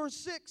 14, verse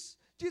 6,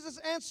 Jesus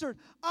answered,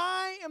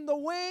 I am the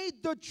way,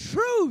 the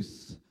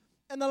truth,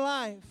 and the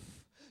life.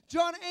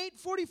 John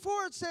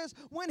 8:44, it says,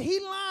 when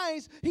he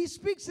lies, he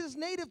speaks his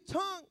native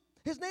tongue,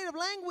 his native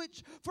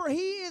language, for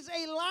he is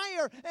a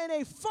liar and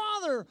a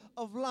father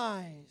of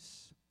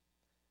lies.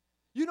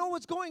 You know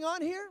what's going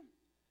on here?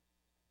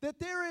 That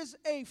there is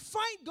a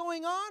fight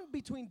going on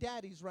between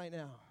daddies right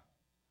now.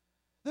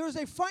 There is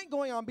a fight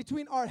going on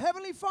between our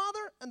Heavenly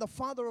Father and the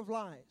father of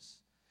lies.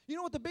 You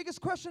know what the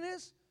biggest question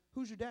is?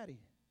 Who's your daddy?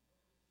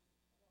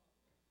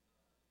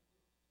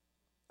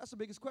 That's the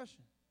biggest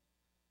question.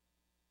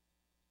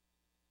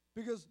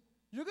 Because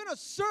you're going to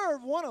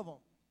serve one of them.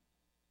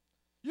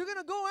 You're going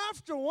to go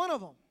after one of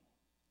them.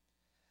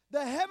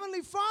 The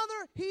Heavenly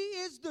Father, He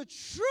is the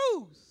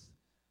truth.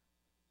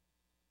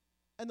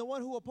 And the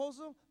one who opposes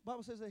him, the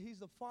Bible says that he's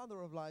the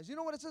father of lies. You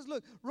know what it says?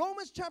 Look,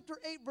 Romans chapter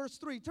 8, verse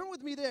 3. Turn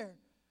with me there.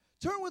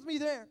 Turn with me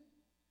there.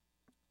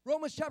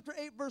 Romans chapter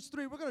 8, verse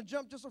 3. We're going to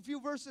jump just a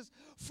few verses.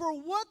 For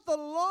what the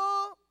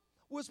law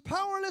was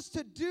powerless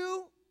to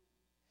do,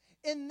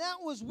 and that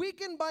was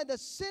weakened by the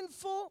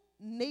sinful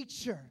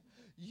nature.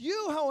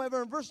 You,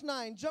 however, in verse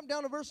 9, jump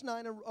down to verse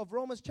 9 of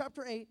Romans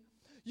chapter 8.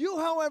 You,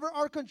 however,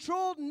 are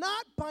controlled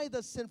not by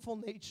the sinful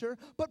nature,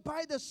 but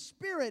by the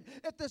Spirit,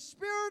 if the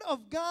Spirit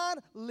of God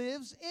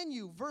lives in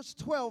you. Verse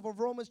 12 of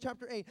Romans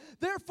chapter 8.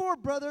 Therefore,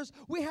 brothers,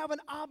 we have an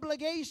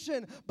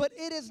obligation, but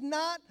it is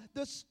not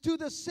to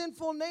the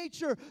sinful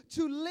nature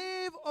to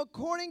live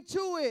according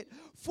to it.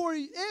 For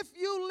if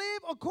you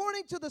live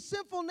according to the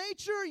sinful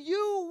nature,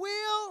 you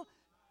will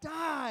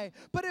die.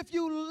 But if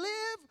you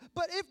live,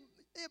 but if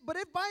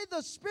by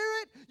the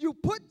Spirit you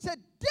put to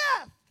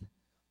death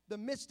the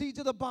misdeeds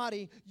of the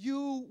body,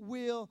 you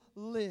will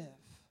live.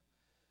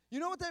 You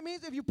know what that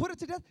means? If you put it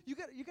to death, you're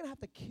going to have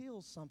to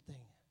kill something.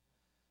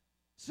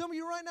 Some of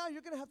you right now,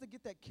 you're going to have to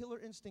get that killer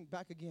instinct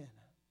back again.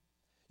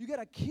 You got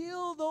to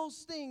kill those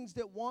things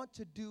that want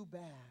to do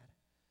bad.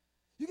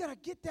 You got to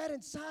get that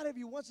inside of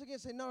you once again.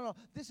 Say, no,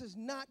 this is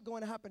not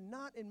going to happen.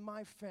 Not in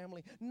my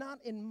family. Not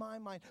in my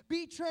mind.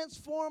 Be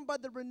transformed by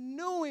the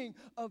renewing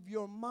of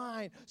your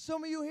mind.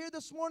 Some of you here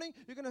this morning,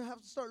 you're going to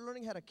have to start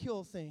learning how to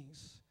kill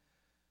things.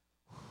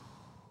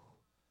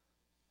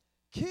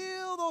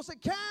 Kill those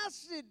things.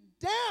 Cast it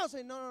down.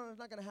 Say, no, it's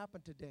not going to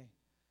happen today.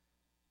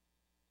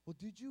 Well,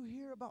 did you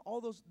hear about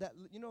all those, that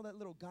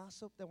little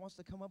gossip that wants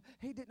to come up?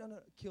 Hey, no,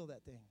 kill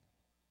that thing.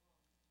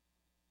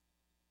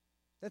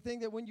 That thing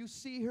that when you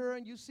see her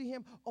and you see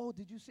him, oh,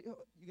 did you see? Oh,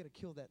 you got to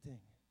kill that thing.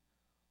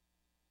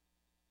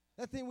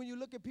 That thing when you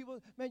look at people,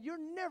 man, you're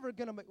never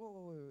going to make,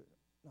 wait.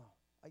 No,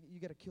 you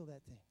got to kill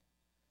that thing.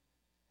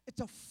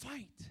 It's a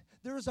fight.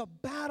 There is a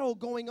battle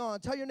going on.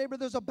 Tell your neighbor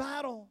there's a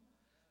battle.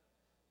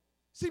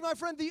 See, my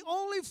friend, the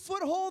only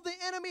foothold the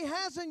enemy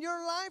has in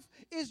your life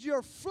is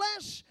your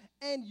flesh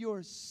and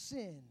your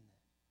sin.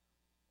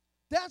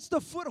 That's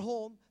the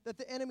foothold that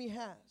the enemy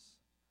has.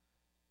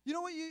 You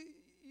know what you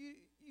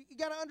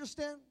got to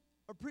understand?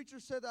 A preacher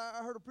said,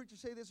 I heard a preacher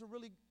say this, it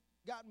really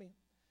got me.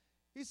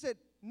 He said,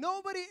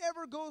 nobody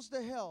ever goes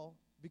to hell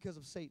because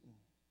of Satan.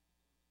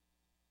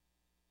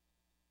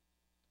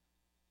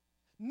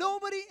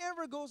 Nobody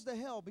ever goes to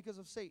hell because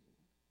of Satan.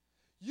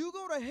 You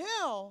go to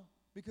hell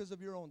because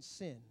of your own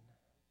sin.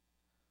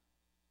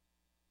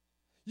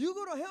 You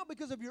go to hell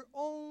because of your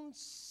own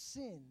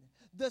sin.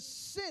 The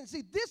sin.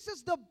 See, this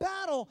is the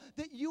battle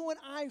that you and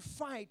I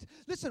fight.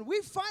 Listen, we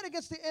fight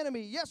against the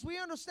enemy. Yes, we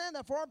understand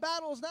that. For our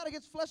battle is not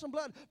against flesh and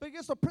blood, but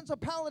against the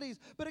principalities,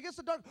 but against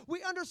the dark.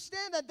 We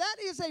understand that that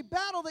is a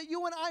battle that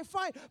you and I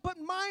fight. But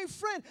my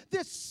friend,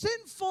 this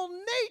sinful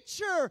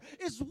nature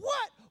is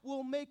what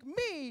will make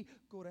me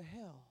go to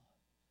hell.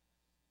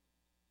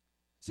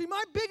 See,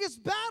 my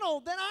biggest battle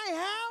that I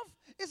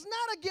have is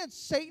not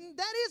against Satan.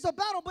 That is a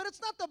battle, but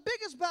it's not the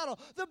biggest battle.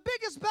 The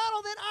biggest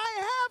battle that I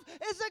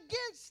have is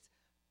against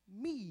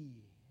me.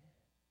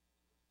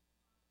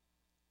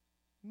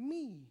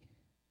 Me.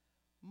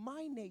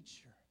 My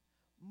nature.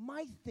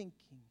 My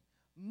thinking.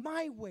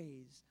 My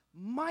ways.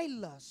 My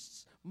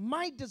lusts.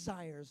 My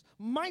desires.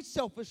 My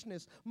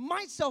selfishness.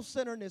 My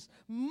self-centeredness.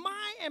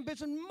 My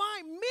ambition.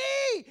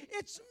 Me.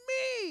 It's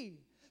me.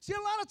 See, a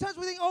lot of times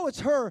we think, oh, it's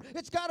her.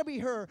 It's got to be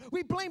her.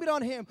 We blame it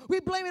on him. We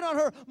blame it on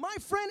her. My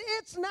friend,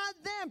 it's not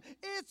them.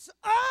 It's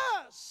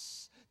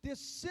us. This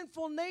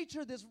sinful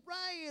nature, this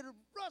ragged,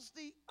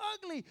 rusty,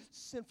 ugly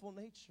sinful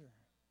nature.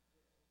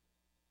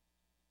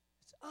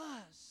 It's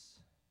us.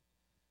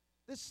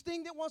 This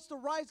thing that wants to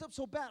rise up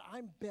so bad,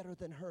 I'm better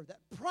than her. That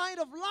pride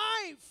of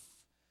life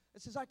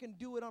that says I can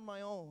do it on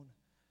my own.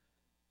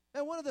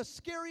 And one of the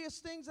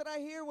scariest things that I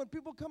hear when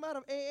people come out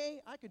of AA,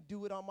 I can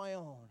do it on my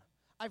own.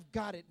 I've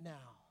got it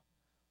now.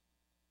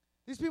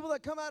 These people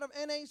that come out of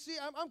NAC,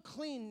 I'm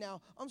clean now.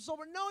 I'm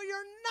sober. No,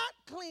 you're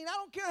not clean. I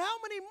don't care how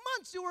many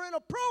months you were in a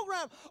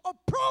program. A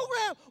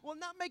program will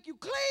not make you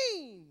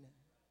clean.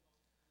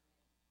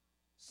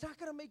 It's not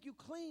going to make you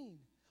clean.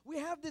 We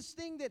have this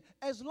thing that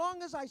as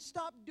long as I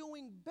stop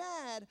doing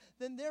bad,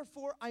 then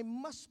therefore I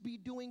must be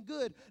doing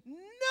good.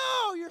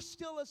 No, you're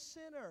still a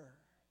sinner.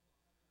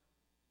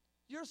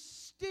 You're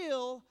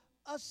still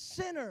a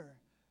sinner.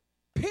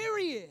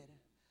 Period.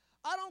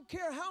 I don't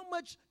care how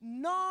much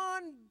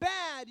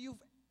non-bad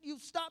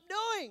you've stopped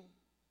doing.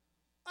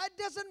 It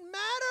doesn't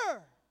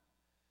matter.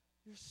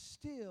 You're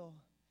still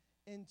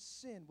in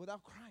sin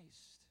without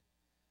Christ.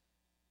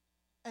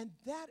 And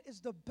that is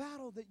the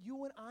battle that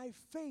you and I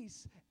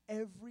face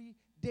every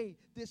day,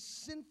 this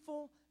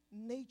sinful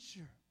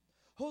nature.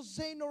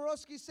 Jose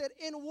Norosky said,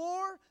 in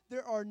war,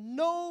 there are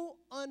no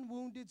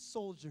unwounded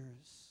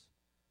soldiers.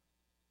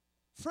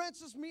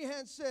 Francis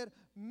Meehan said,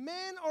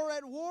 men are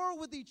at war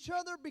with each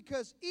other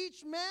because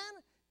each man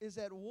is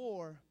at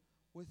war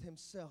with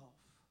himself.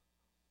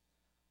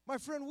 My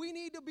friend, we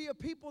need to be a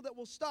people that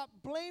will stop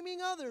blaming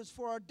others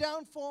for our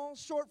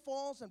downfalls,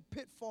 shortfalls, and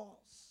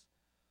pitfalls.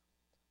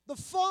 The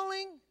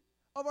falling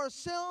of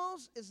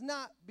ourselves is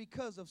not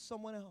because of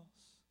someone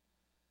else.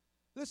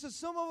 Listen,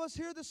 some of us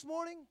here this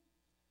morning,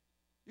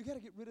 you got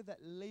to get rid of that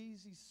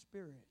lazy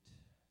spirit.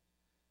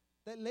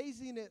 That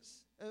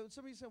laziness.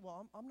 Somebody said,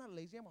 well, I'm not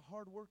lazy. I'm a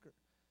hard worker.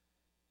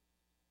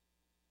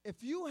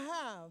 If you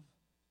have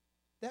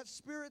that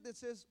spirit that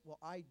says, well,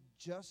 I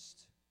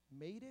just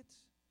made it,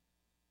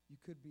 you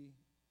could be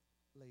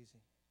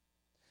lazy.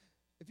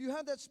 If you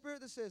have that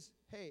spirit that says,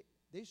 hey,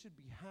 they should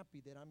be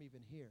happy that I'm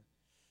even here,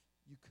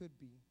 you could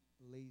be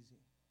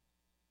lazy.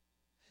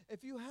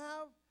 If you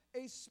have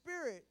a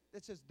spirit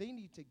that says they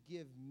need to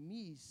give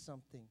me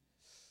something,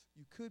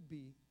 you could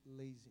be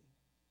lazy.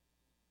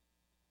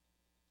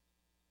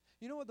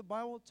 You know what the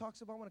Bible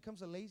talks about when it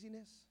comes to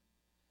laziness?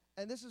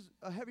 And this is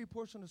a heavy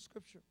portion of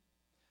Scripture.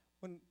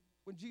 When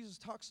Jesus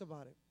talks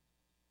about it,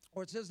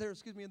 or it says there,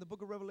 in the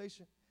book of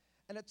Revelation,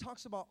 and it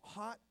talks about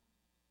hot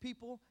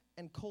people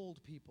and cold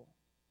people.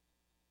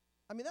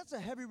 I mean, that's a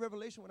heavy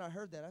revelation when I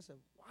heard that. I said,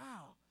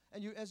 wow.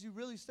 and as you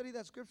really study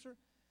that scripture,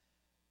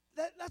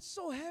 that's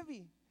so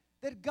heavy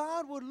that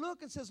God would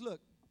look and says,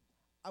 look,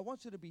 I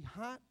want you to be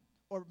hot.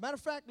 Or matter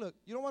of fact, look,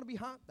 you don't want to be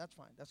hot? That's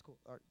fine. That's cool.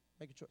 All right,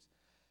 make a choice.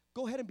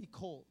 Go ahead and be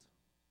cold.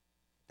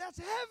 That's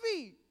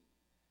heavy.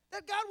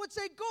 That God would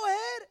say, go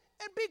ahead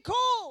and be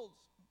cold.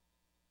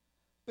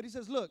 But he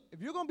says, look,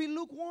 if you're going to be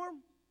lukewarm,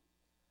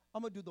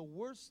 I'm going to do the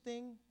worst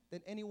thing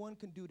that anyone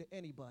can do to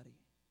anybody.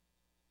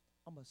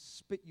 I'm going to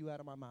spit you out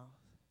of my mouth.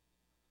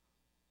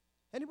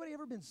 Anybody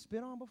ever been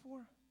spit on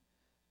before?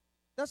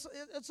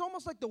 It's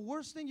almost like the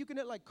worst thing you can,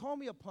 like, call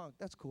me a punk.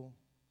 That's cool.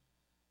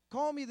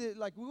 Call me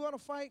like, we want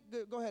to fight?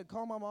 Go ahead.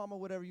 Call my mama,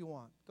 whatever you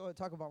want. Go ahead,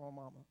 talk about my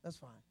mama. That's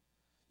fine.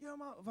 Yeah,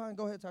 fine.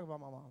 Go ahead, talk about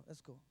my mama.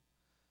 That's cool.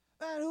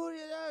 Man,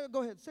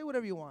 go ahead. Say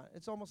whatever you want.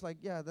 It's almost like,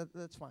 yeah,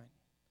 that's fine.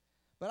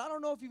 But I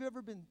don't know if you've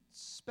ever been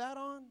spat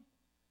on.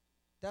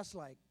 That's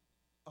like,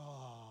 oh,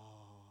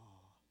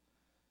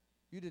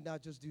 you did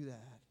not just do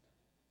that.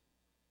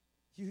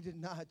 You did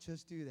not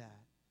just do that.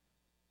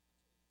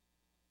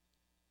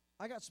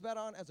 I got spat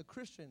on as a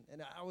Christian,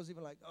 and I was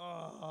even like,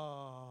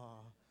 oh,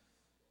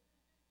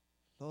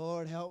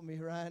 Lord, help me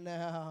right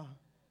now.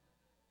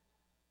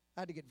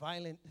 I had to get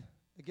violent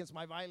against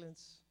my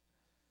violence.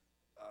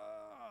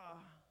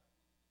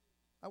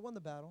 I won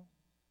the battle,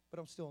 but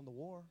I'm still in the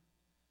war.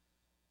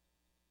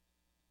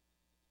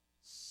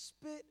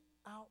 Spit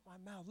out my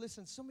mouth.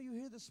 Listen, some of you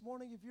here this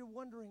morning, if you're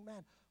wondering,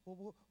 man,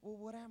 well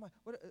what am I?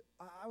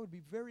 I would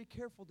be very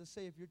careful to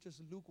say if you're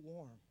just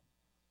lukewarm.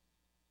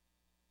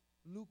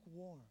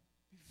 Lukewarm.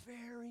 Be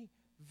very,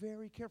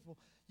 very careful.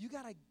 You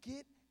got to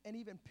get and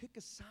even pick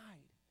a side.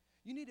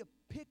 You need to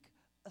pick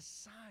a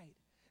side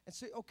and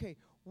say, okay,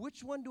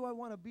 which one do I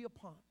want to be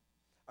upon?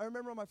 I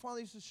remember my father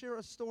used to share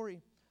a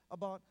story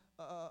about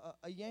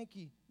a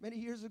Yankee many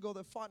years ago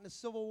that fought in the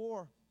Civil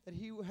War, that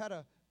he had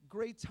a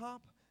gray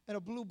top and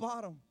a blue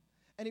bottom.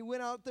 And he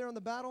went out there in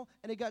the battle,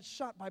 and he got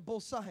shot by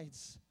both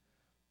sides.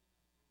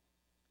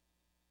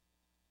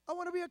 I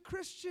want to be a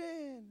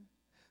Christian.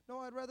 No,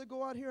 I'd rather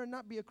go out here and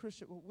not be a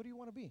Christian. Well, what do you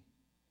want to be?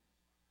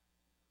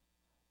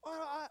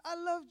 Oh, I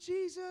love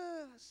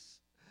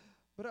Jesus.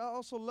 But I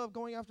also love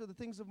going after the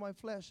things of my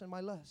flesh and my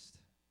lust.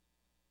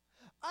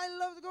 I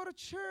love to go to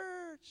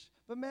church.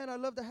 But man, I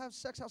love to have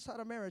sex outside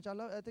of marriage. I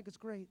think it's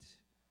great.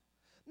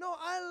 No,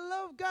 I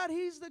love God.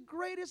 He's the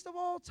greatest of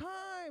all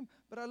time.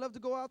 But I love to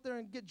go out there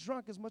and get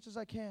drunk as much as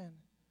I can.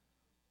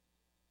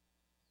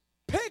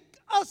 Pick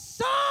a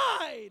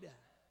side.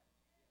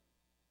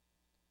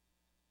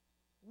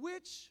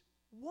 Which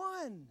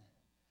one?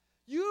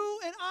 You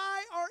and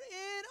I are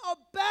in a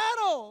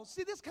battle.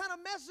 See, this kind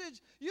of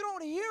message, you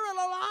don't hear it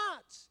a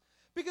lot.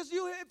 Because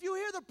if you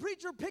hear the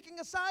preacher picking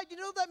a side, you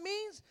know what that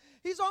means?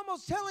 He's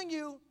almost telling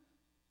you,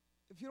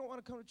 if you don't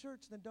want to come to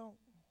church, then don't.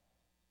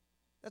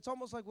 That's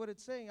almost like what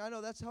it's saying. I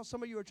know that's how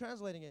some of you are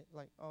translating it.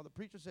 Like, oh, the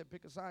preacher said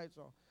pick a side,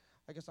 so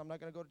I guess I'm not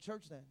going to go to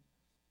church then.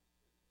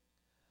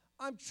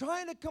 I'm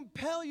trying to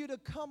compel you to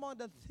come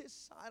onto this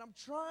side. I'm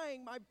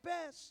trying my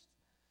best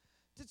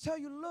to tell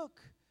you, look,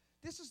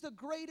 this is the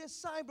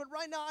greatest sign, but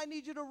right now I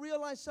need you to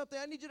realize something.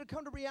 I need you to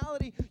come to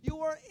reality. You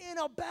are in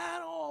a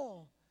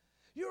battle.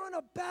 You're in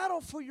a battle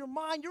for your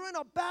mind. You're in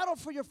a battle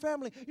for your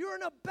family. You're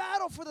in a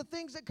battle for the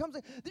things that comes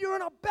in. You're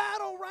in a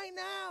battle right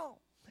now.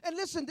 And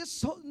listen,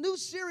 this new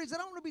series that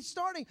I'm going to be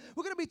starting,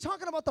 we're going to be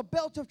talking about the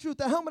belt of truth,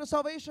 the helmet of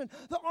salvation,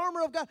 the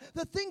armor of God,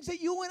 the things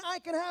that you and I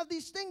can have,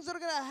 these things that are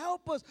going to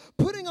help us,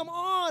 putting them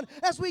on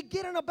as we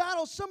get in a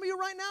battle. Some of you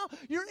right now,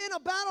 you're in a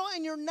battle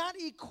and you're not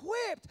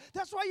equipped.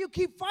 That's why you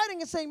keep fighting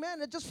and saying,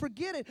 man, just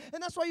forget it.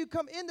 And that's why you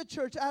come in the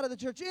church, out of the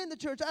church, in the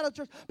church, out of the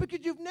church,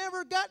 because you've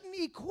never gotten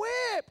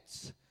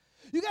equipped.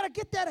 You got to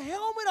get that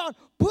helmet on,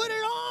 put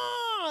it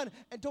on,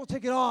 and don't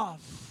take it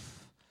off.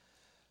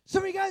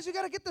 Some of you guys, you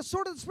got to get the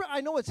sword of the Spirit.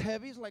 I know it's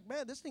heavy. It's like,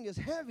 man, this thing is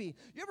heavy.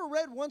 You ever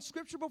read one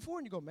scripture before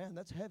and you go, man,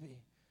 that's heavy?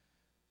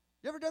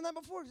 You ever done that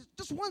before?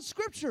 Just one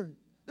scripture.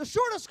 The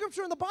shortest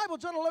scripture in the Bible,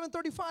 John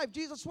 11:35,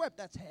 Jesus wept.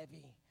 That's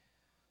heavy.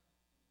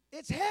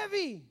 It's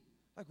heavy.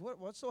 Like,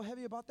 what's so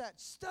heavy about that?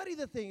 Study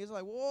the thing. It's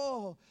like,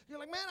 whoa. You're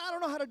like, man, I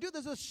don't know how to do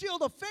this. A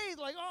shield of faith.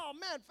 Like, oh,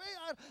 man,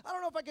 faith, I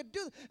don't know if I could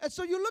do this. And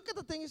so you look at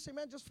the thing, you say,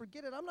 man, just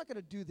forget it. I'm not going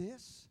to do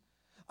this.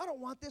 I don't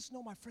want this.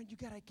 No, my friend, you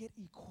got to get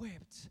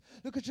equipped.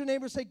 Look at your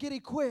neighbor and say, get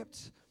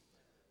equipped.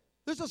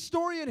 There's a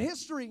story in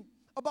history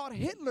about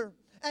Hitler,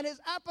 and his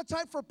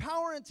appetite for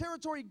power and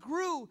territory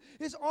grew.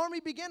 His army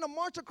began to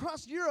march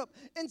across Europe.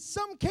 In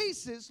some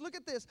cases, look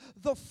at this,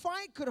 the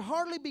fight could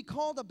hardly be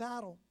called a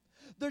battle.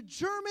 The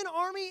German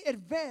army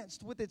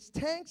advanced with its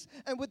tanks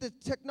and with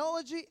its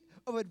technology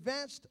of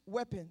advanced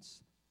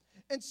weapons.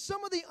 And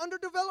some of the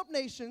underdeveloped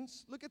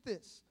nations, look at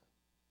this,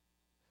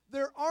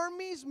 their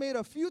armies made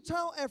a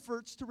futile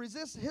efforts to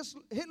resist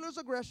Hitler's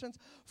aggressions,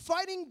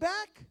 fighting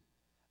back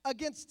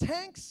against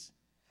tanks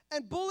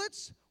and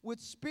bullets with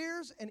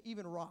spears and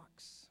even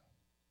rocks.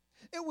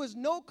 It was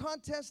no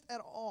contest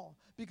at all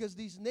because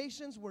these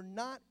nations were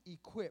not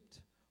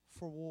equipped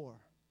for war.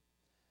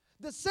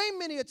 The same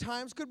many a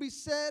times could be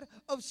said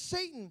of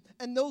Satan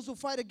and those who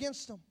fight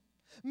against him.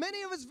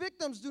 Many of his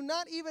victims do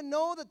not even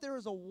know that there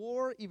is a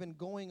war even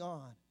going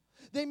on.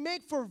 They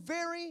make for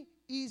very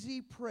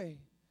easy prey.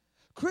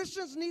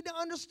 Christians need to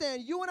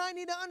understand, you and I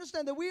need to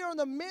understand that we are in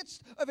the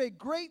midst of a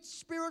great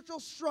spiritual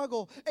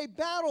struggle, a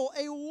battle,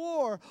 a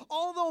war,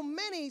 although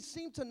many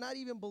seem to not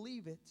even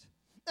believe it.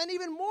 And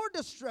even more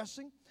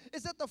distressing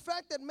is that the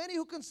fact that many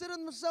who consider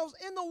themselves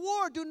in the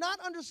war do not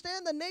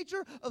understand the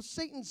nature of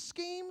Satan's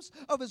schemes,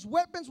 of his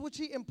weapons which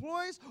he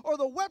employs, or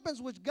the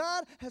weapons which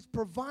God has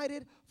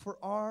provided for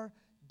our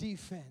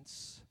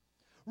defense.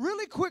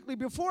 Really quickly,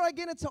 before I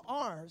get into the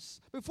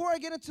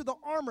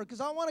armor, because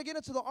I want to get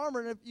into the armor,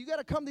 and if you got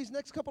to come these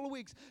next couple of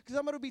weeks, because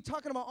I'm going to be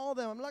talking about all of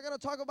them. I'm not going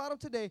to talk about them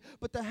today,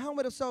 but the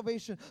helmet of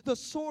salvation, the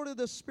sword of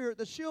the Spirit,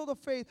 the shield of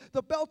faith,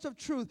 the belt of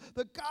truth,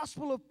 the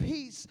gospel of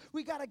peace.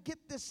 We got to get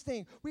this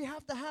thing. We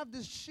have to have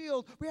this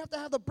shield. We have to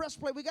have the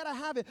breastplate. We got to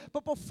have it.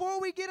 But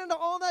before we get into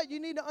all that, you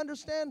need to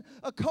understand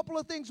a couple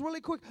of things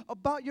really quick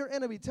about your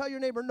enemy. Tell your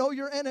neighbor, know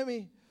your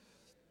enemy.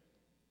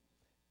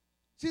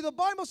 See, the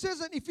Bible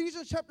says in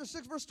Ephesians chapter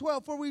 6, verse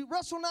 12, for we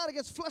wrestle not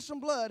against flesh and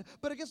blood,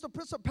 but against the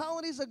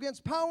principalities,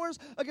 against powers,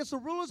 against the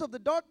rulers of the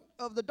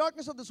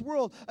darkness of this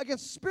world,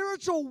 against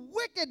spiritual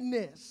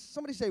wickedness.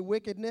 Somebody say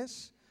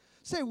wickedness.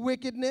 Say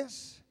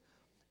wickedness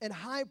in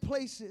high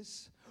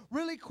places.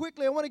 Really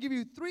quickly, I want to give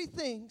you three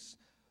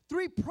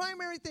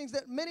primary things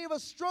that many of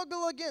us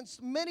struggle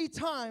against many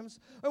times,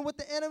 and what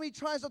the enemy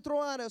tries to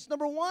throw at us.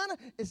 Number one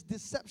is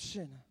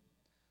deception.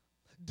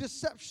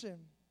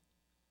 Deception.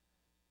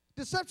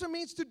 Deception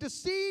means to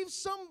deceive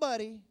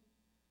somebody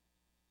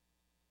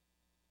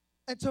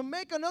and to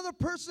make another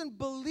person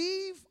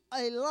believe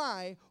a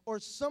lie or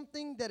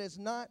something that is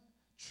not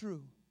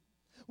true.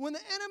 When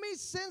the enemy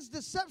sends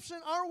deception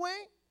our way,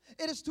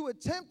 it is to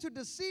attempt to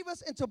deceive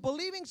us into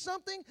believing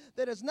something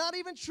that is not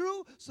even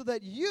true so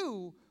that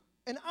you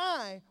and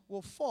I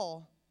will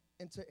fall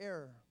into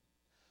error.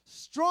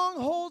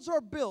 Strongholds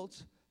are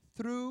built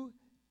through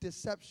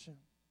deception.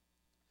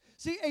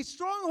 See, a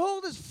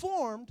stronghold is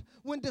formed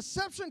when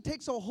deception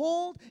takes a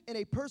hold in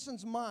a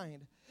person's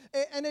mind.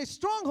 And a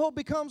stronghold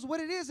becomes what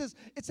it is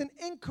it's an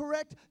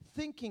incorrect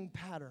thinking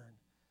pattern.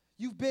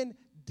 You've been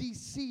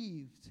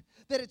deceived.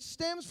 That it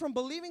stems from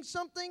believing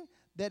something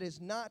that is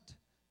not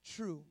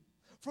true.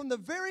 From the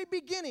very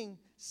beginning,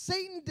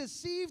 Satan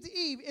deceived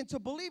Eve into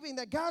believing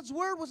that God's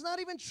word was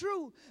not even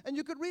true. And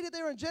you could read it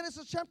there in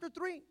Genesis chapter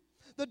 3.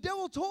 The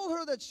devil told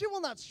her that she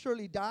will not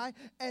surely die,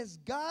 as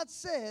God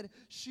said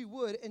she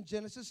would in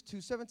Genesis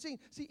 2:17.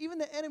 See, even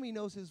the enemy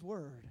knows his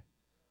word.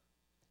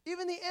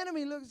 Even the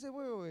enemy looks and says,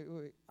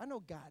 wait. I know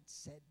God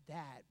said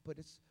that, but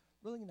it's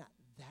really not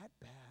that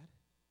bad.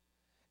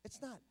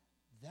 It's not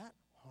that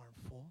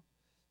harmful.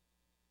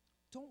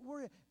 Don't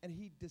worry. And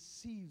he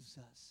deceives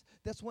us.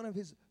 That's one of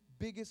his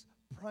biggest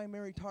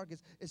primary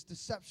targets is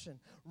deception.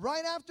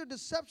 Right after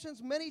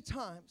deceptions, many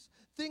times,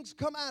 things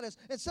come at us.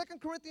 In 2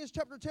 Corinthians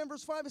chapter 10,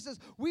 verse 5, it says,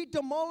 we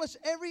demolish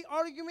every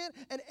argument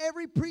and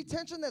every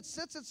pretension that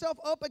sets itself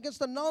up against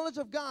the knowledge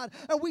of God,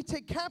 and we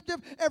take captive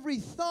every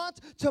thought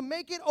to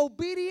make it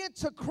obedient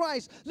to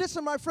Christ.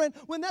 Listen, my friend,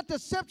 when that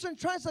deception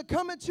tries to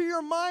come into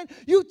your mind,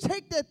 you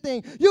take that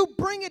thing, you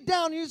bring it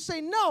down, and you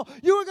say, no,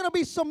 you are going to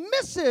be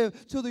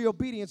submissive to the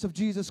obedience of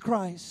Jesus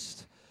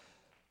Christ.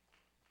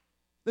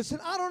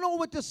 Listen, I don't know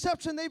what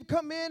deception they've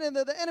come in and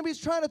the enemy's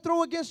trying to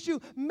throw against you.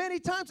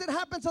 Many times it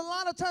happens a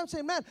lot of times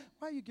saying, man,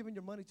 why are you giving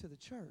your money to the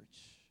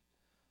church?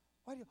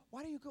 Why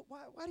do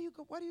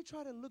you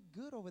try to look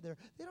good over there?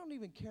 They don't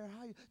even care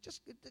how you,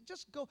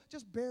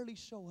 just barely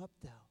show up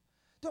though.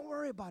 Don't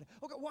worry about it.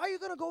 Okay, why are you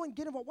going to go and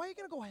get involved? Why are you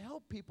going to go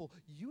help people?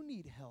 You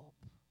need help.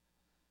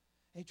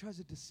 And he tries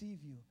to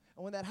deceive you.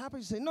 And when that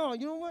happens, you say, no,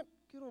 you know what?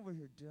 Get over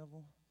here,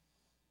 devil.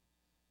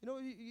 You know,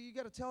 you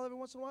got to tell every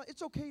once in a while.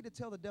 It's okay to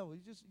tell the devil.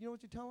 You know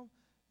what you tell him?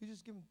 You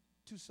just give him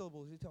 2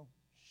 syllables. You tell him,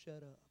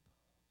 shut up.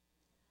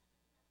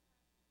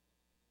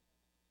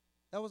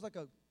 That was like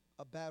a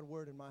bad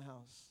word in my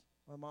house.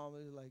 My mom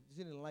was like,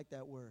 she didn't like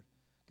that word.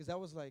 Because that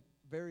was like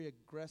very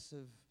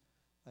aggressive,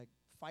 like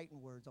fighting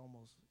words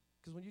almost.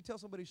 Because when you tell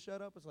somebody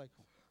shut up, it's like,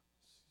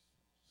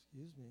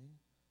 excuse me,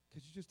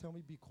 could you just tell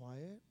me be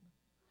quiet?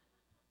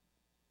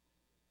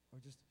 Or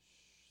just,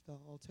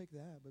 I'll take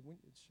that, but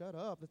shut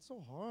up. That's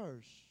so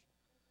harsh.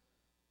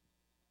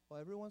 Well,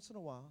 every once in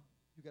a while,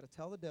 you got to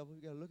tell the devil,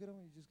 you got to look at him,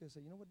 and you just got to say,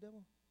 you know what,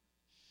 devil?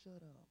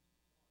 Shut up.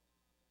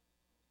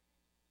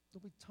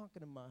 Don't be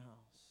talking in my house.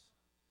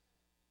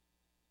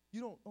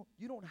 You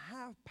don't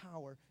have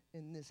power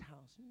in this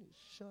house. You need to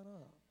shut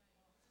up.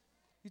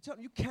 You tell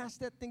him, you cast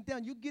that thing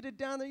down. You get it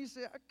down there. You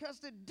say, I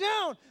cast it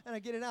down, and I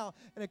get it out,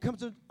 and it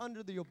comes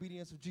under the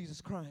obedience of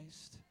Jesus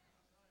Christ.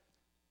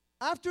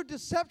 After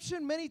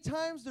deception, many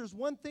times, there's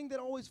one thing that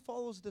always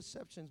follows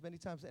deceptions many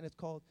times, and it's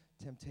called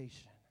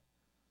temptation.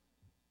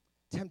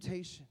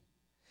 Temptation.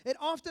 It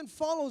often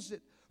follows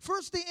it.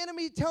 First, the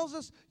enemy tells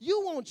us,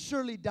 you won't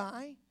surely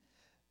die.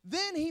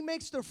 Then he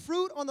makes the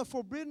fruit on the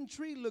forbidden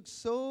tree look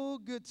so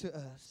good to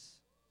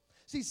us.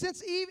 See,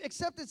 since Eve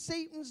accepted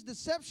Satan's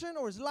deception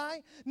or his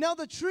lie, now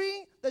the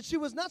tree that she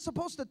was not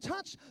supposed to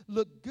touch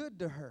looked good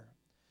to her.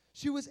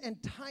 She was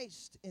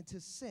enticed into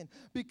sin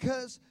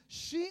because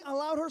she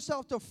allowed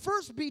herself to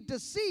first be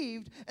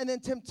deceived, and then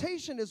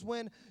temptation is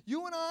when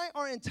you and I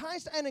are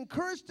enticed and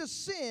encouraged to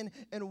sin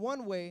in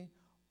one way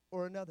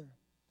or another.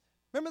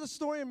 Remember the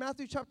story in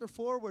Matthew chapter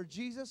 4 where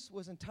Jesus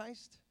was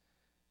enticed?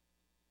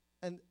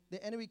 And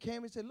the enemy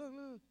came and said, look,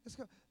 let's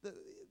go. The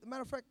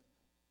matter of fact,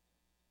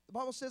 the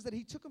Bible says that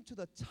he took him to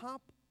the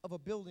top of a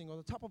building or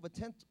the top of a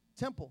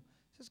temple.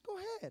 He says, go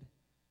ahead.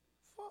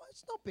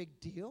 It's no big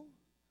deal.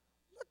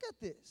 Look at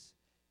this.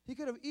 He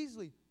could have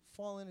easily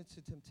fallen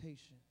into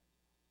temptation.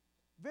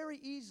 Very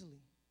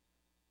easily.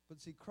 But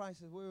see,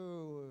 Christ says, wait.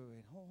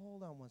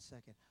 Hold on one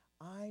second.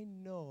 I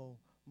know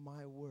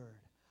my word.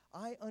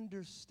 I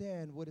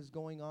understand what is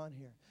going on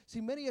here. See,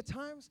 many a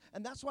times,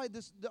 and that's why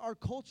our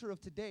culture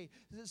of today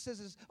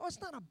says, oh, it's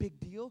not a big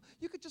deal.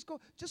 You could just go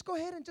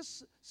ahead and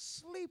just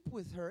sleep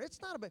with her. It's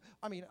not a big.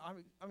 I mean,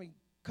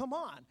 come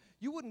on.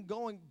 You wouldn't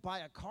go and buy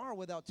a car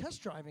without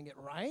test driving it,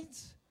 right?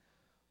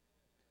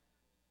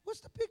 What's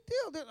the big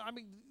deal? I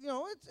mean,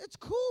 it's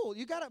cool.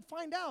 You got to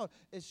find out,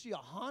 is she a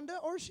Honda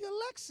or is she a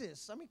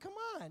Lexus? I mean, come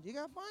on. You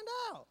got to find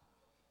out.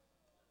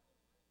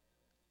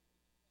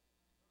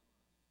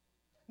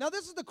 Now,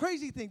 this is the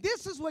crazy thing.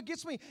 This is what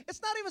gets me.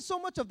 It's not even so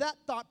much of that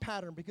thought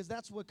pattern, because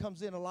that's what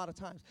comes in a lot of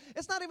times.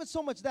 It's not even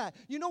so much that.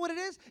 You know what it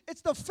is? It's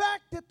the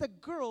fact that the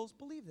girls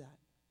believe that.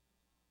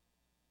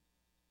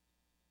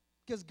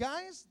 Because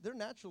guys, they're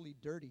naturally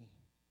dirty.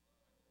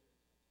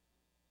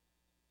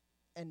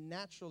 And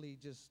they're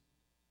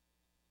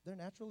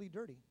naturally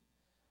dirty.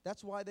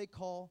 That's why they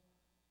call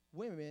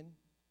women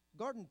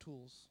garden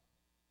tools.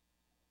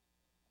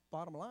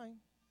 Bottom line,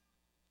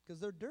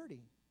 because they're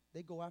dirty.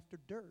 They go after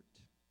dirt.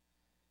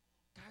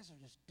 Guys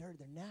are just dirty.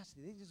 They're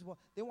nasty.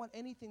 They want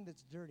anything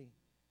that's dirty.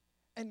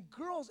 And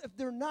girls, if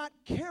they're not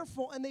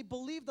careful and they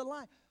believe the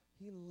lie,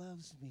 he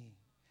loves me.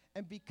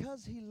 And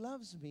because he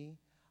loves me,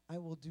 I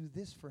will do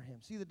this for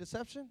him. See the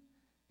deception?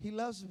 He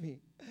loves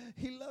me.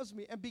 He loves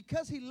me. And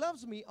because he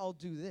loves me, I'll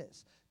do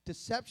this.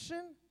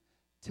 Deception,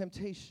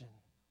 temptation.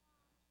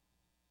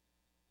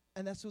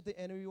 And that's what the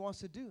enemy wants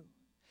to do.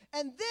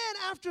 And then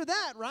after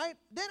that, right?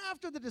 Then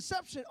after the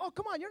deception, oh,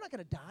 come on, you're not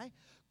going to die.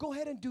 Go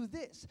ahead and do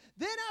this.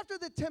 Then after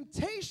the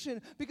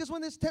temptation, because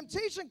when this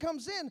temptation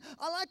comes in,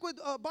 I like what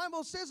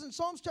Bible says in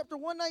Psalms chapter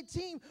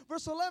 119,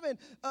 verse 11.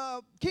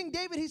 King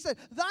David, he said,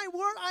 thy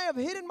word I have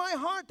hid in my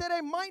heart that I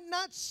might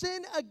not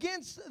sin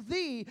against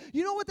thee.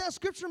 You know what that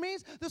scripture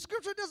means? The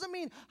scripture doesn't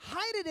mean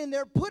hide it in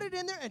there, put it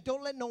in there, and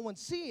don't let no one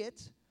see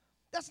it.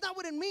 That's not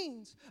what it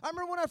means. I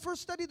remember when I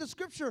first studied the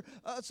scripture,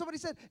 somebody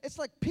said, it's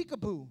like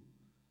peekaboo.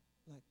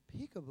 Like,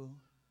 peekaboo?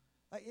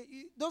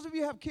 Those of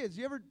you who have kids,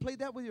 you ever played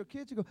that with your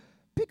kids? You go,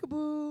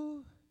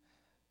 peekaboo,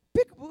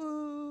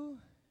 peekaboo.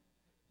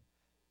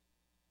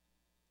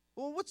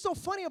 Well, what's so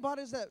funny about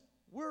it is that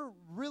we're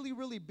really,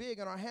 really big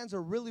and our hands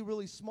are really,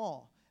 really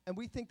small. And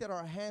we think that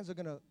our hands are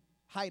going to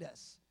hide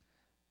us.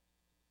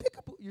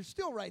 Peekaboo, you're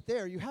still right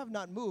there. You have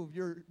not moved.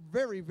 You're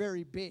very,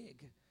 very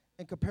big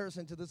in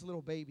comparison to this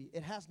little baby.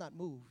 It has not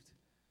moved.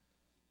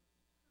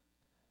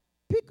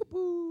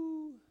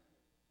 Peekaboo.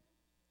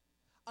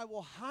 I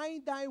will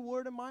hide thy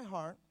word in my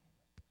heart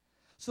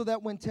so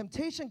that when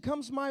temptation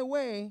comes my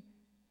way,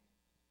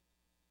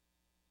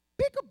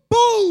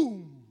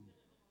 peek-a-boom.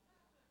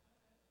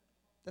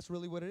 That's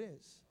really what it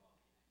is.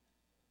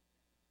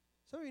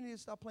 Some of you need to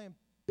stop playing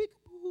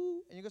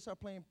peek-a-boo, and you're going to start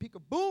playing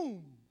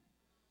peek-a-boom.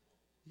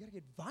 You got to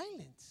get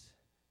violent.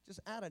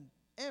 Just add an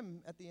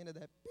M at the end of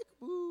that.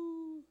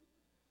 Peek-a-boo.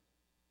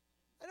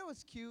 I know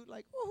it's cute,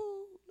 like,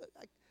 ooh, look,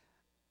 I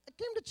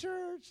came to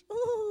church,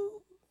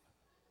 ooh.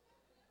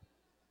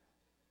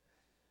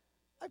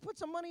 I put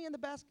some money in the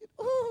basket.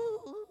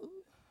 Ooh.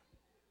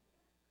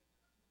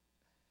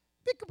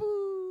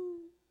 Peekaboo.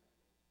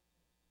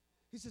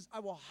 He says, I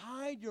will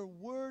hide your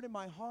word in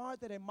my heart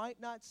that I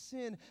might not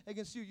sin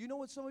against you. You know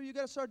what some of you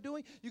got to start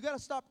doing? You got to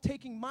stop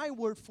taking my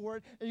word for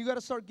it, and you got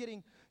to start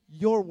getting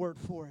your word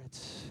for it.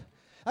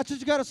 That's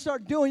what you got to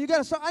start doing. You got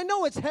to start. I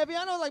know it's heavy.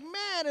 I know, like,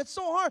 man, it's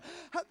so hard.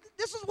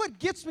 This is what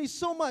gets me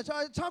so much.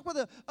 I talked with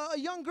a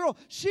young girl.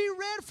 She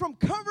read from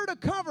cover to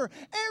cover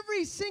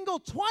every single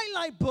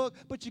Twilight book,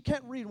 but you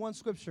can't read one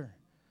scripture.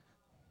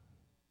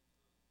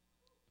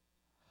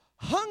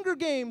 Hunger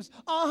Games,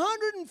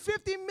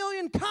 150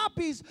 million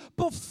copies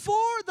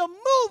before the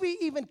movie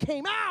even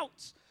came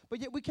out.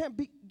 But yet we can't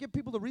get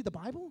people to read the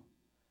Bible?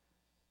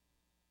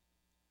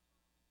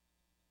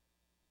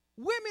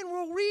 Women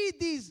will read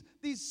these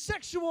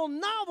sexual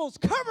novels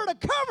cover to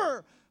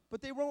cover,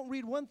 but they won't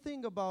read one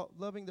thing about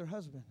loving their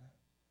husband.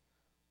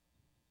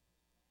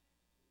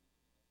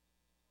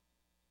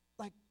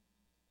 Like,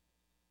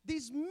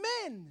 these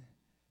men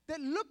that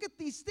look at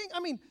these things,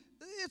 I mean,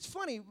 it's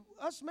funny.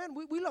 Us men,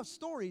 we love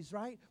stories,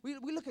 right? We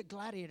look at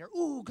Gladiator.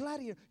 Ooh,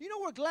 Gladiator. You know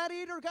where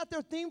Gladiator got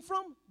their theme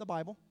from? The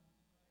Bible.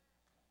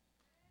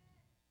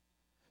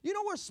 You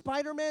know where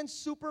Spider-Man,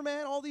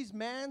 Superman, all these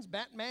mans,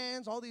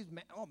 Batmans, all the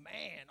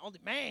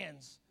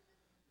mans.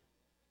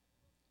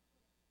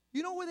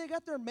 You know where they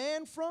got their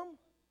man from?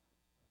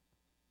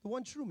 The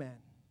one true man.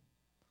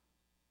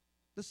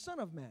 The Son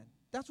of Man.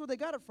 That's where they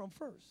got it from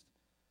first.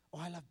 Oh,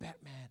 I love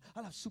Batman.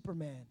 I love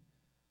Superman.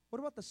 What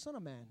about the Son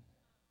of Man?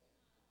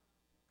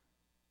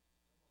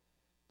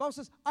 Bible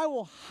says, I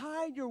will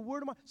hide your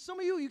word of my. Some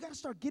of you got to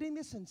start getting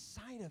this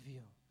inside of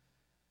you.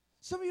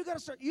 Some of you got to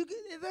start,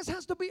 this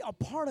has to be a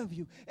part of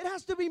you. It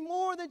has to be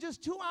more than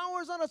just 2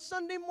 hours on a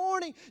Sunday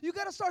morning. You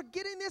got to start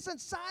getting this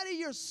inside of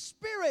your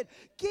spirit.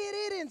 Get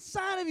it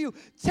inside of you.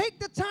 Take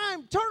the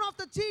time, turn off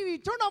the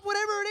TV, turn off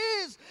whatever it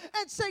is,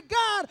 and say,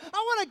 God, I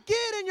want to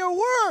get in your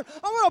word.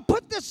 I want to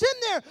put this in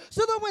there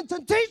so that when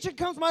temptation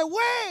comes my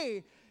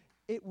way,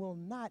 it will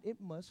not, it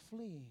must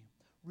flee.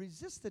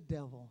 Resist the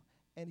devil,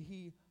 and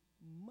he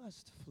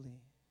must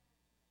flee.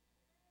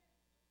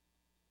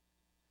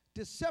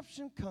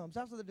 Deception comes.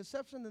 After the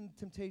deception, then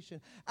temptation.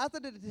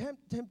 After the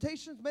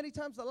temptations, many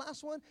times the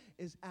last one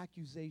is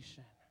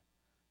accusation.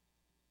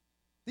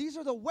 These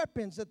are the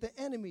weapons that the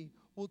enemy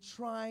will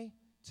try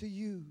to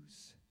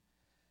use.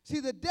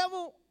 See, the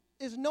devil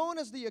is known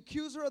as the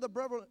accuser of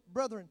the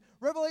brethren.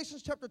 Revelation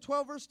chapter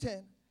 12, verse 10.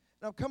 And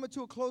I'm coming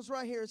to a close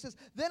right here. It says,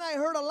 Then I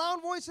heard a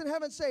loud voice in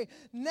heaven say,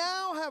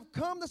 Now have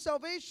come the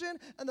salvation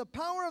and the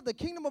power of the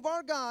kingdom of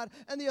our God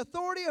and the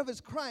authority of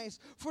his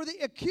Christ. For the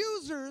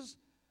accuser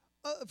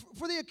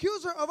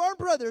of our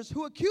brothers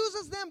who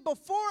accuses them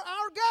before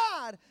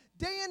our God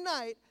day and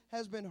night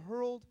has been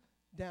hurled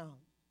down.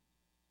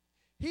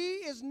 He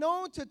is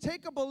known to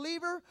take a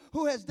believer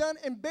who has done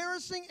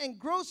embarrassing and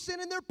gross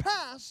sin in their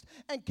past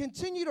and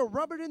continue to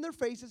rub it in their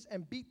faces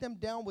and beat them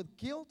down with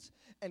guilt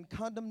and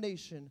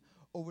condemnation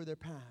over their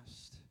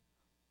past.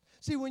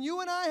 See, when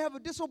you and I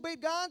have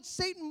disobeyed God,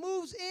 Satan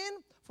moves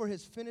in for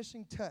his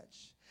finishing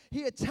touch.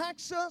 He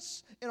attacks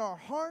us in our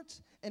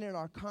heart and in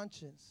our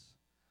conscience.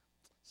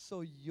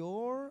 So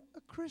you're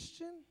a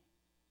Christian?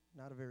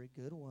 Not a very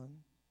good one.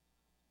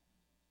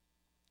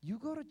 You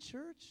go to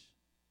church?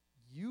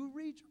 You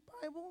read your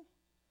Bible?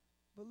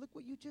 But look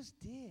what you just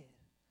did.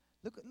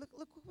 Look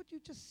what you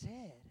just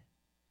said.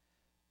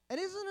 And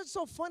isn't it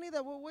so funny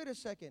that, well, wait a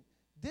second.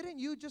 Didn't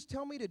you just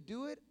tell me to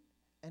do it?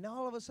 And now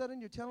all of a sudden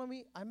you're telling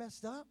me I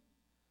messed up?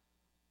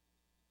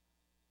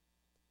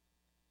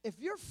 If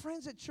your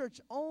friends at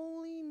church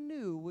only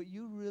knew what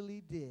you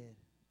really did,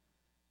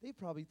 they'd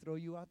probably throw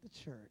you out the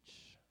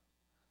church.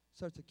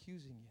 Starts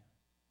accusing you.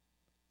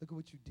 Look at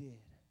what you did.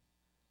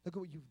 Look at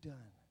what you've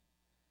done.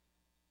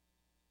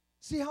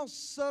 See how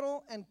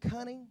subtle and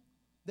cunning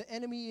the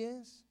enemy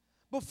is?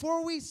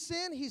 Before we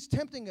sin, he's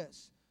tempting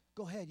us.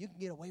 Go ahead, you can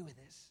get away with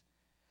this.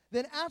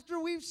 Then after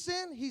we've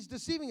sinned, he's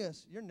deceiving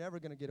us. You're never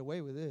going to get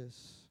away with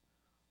this.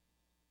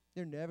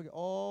 You're never going to.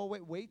 Oh,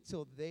 wait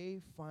till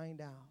they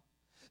find out.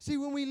 See,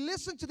 when we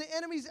listen to the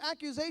enemy's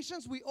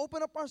accusations, we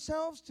open up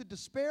ourselves to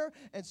despair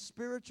and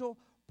spiritual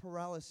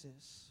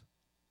paralysis.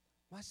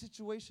 My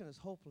situation is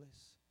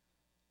hopeless.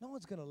 No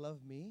one's going to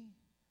love me.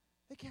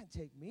 They can't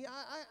take me.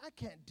 I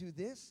can't do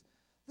this.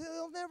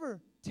 They'll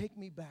never take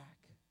me back.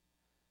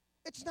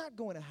 It's not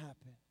going to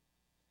happen.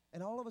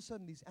 And all of a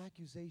sudden, these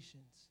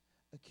accusations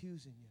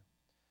accusing you.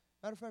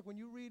 Matter of fact, when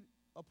you read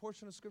a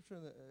portion of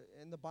Scripture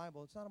in the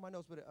Bible, it's not in my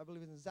notes, but I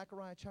believe it's in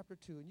Zechariah chapter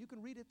 2, and you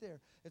can read it there.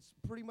 It's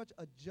pretty much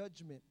a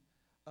judgment,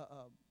 a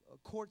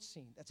court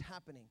scene that's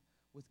happening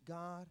with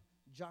God,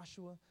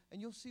 Joshua,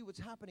 and you'll see what's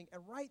happening.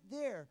 And right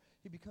there,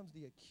 he becomes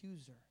the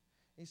accuser.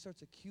 And he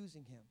starts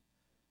accusing him.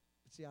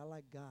 But see, I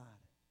like God.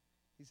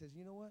 He says,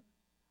 you know what?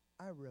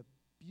 I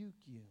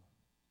rebuke you,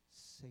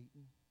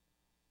 Satan.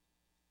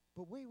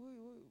 But wait.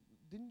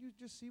 Didn't you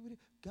just see what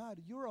God,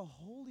 you're a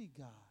holy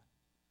God.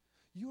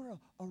 You're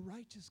a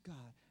righteous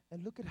God.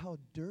 And look at how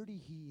dirty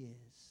he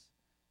is.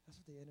 That's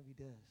what the enemy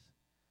does.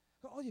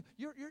 Oh,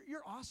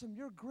 you're awesome.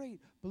 You're great.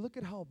 But look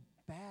at how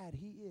bad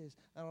he is.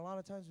 And a lot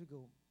of times we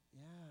go,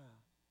 yeah,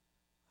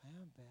 I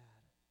am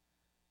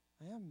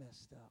bad. I am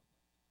messed up.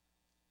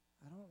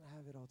 I don't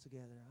have it all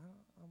together.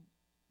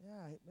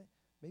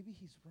 Maybe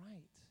he's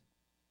right.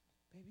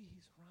 Maybe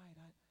he's right.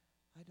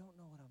 I don't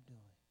know what I'm doing.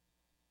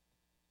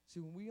 See,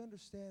 when we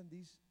understand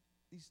these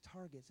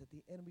targets that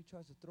the enemy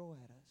tries to throw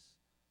at us,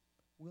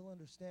 we'll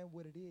understand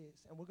what it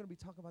is. And we're going to be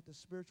talking about the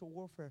spiritual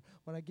warfare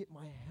when I get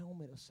my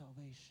helmet of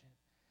salvation.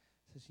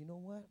 It says, you know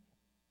what?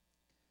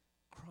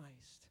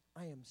 Christ,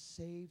 I am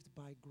saved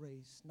by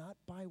grace, not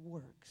by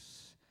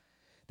works.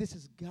 This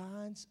is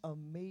God's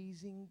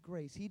amazing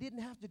grace. He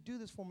didn't have to do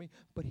this for me,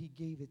 but he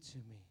gave it to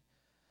me.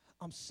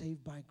 I'm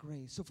saved by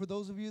grace. So for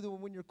those of you that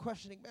when you're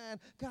questioning, man,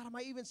 God, am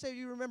I even saved?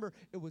 You remember,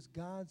 it was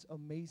God's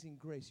amazing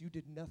grace. You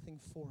did nothing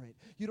for it.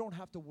 You don't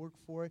have to work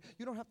for it.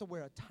 You don't have to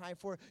wear a tie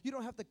for it. You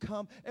don't have to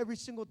come every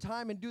single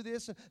time and do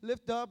this and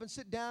lift up and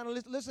sit down.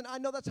 And listen, I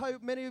know that's how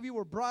many of you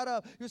were brought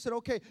up. You said,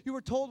 okay, you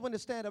were told when to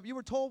stand up. You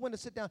were told when to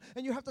sit down.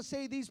 And you have to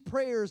say these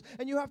prayers.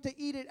 And you have to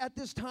eat it at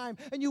this time.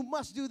 And you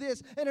must do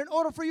this. And in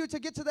order for you to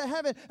get to the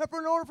heaven, and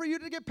in order for you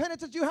to get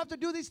penitence, you have to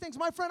do these things.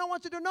 My friend, I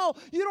want you to know,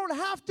 you don't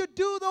have to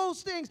do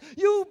those things.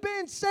 You've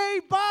been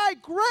saved by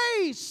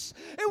grace.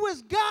 It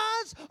was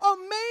God's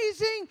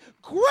amazing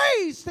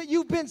grace that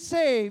you've been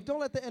saved.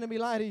 Don't let the enemy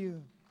lie to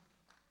you.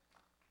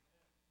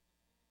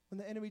 When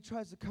the enemy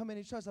tries to come in,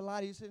 he tries to lie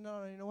to you. You say,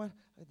 no, you know what?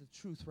 I have the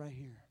truth right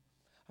here.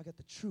 I got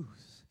the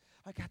truth.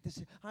 I got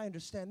this. I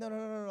understand.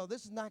 No.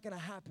 This is not going to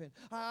happen.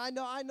 I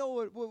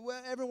know what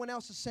everyone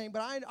else is saying,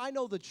 but I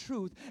know the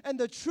truth. And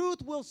the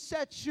truth will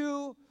set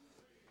you.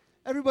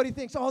 Everybody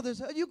thinks, oh,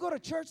 you go to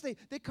church,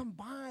 they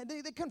combine,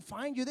 they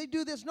confine you, they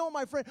do this. No,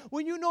 my friend,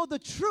 when you know the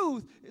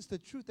truth, it's the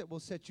truth that will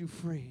set you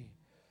free.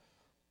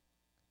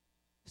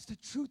 It's the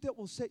truth that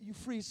will set you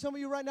free. Some of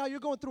you right now,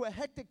 you're going through a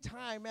hectic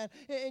time, man,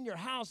 in your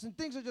house, and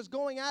things are just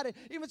going at it.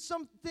 Even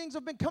some things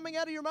have been coming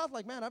out of your mouth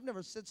like, man, I've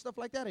never said stuff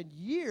like that in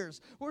years.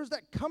 Where's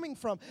that coming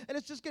from? And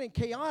it's just getting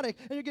chaotic,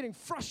 and you're getting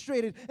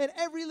frustrated, and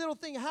every little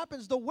thing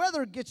happens. The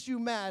weather gets you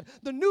mad.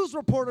 The news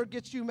reporter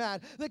gets you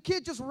mad. The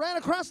kid just ran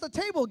across the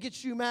table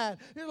gets you mad.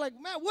 You're like,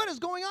 man, what is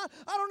going on?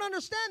 I don't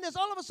understand this.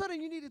 All of a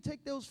sudden, you need to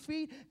take those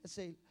feet and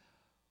say,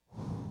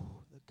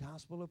 the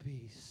gospel of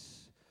peace.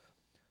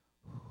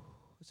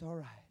 It's all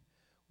right.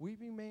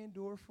 Weeping may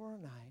endure for a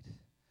night,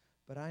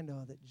 but I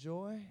know that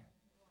joy,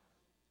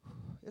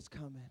 it's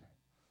coming.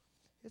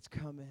 It's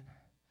coming.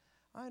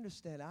 I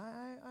understand.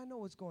 I know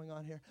what's going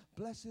on here.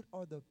 Blessed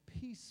are the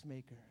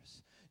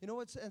peacemakers. You know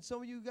what's, and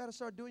some of you got to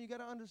start doing, you got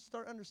to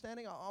start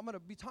understanding. I'm going to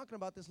be talking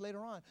about this later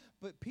on,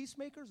 but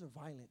peacemakers are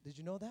violent. Did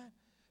you know that?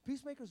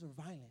 Peacemakers are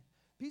violent.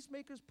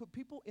 Peacemakers put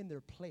people in their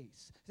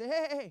place. Say,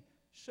 hey,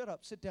 shut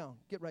up, sit down,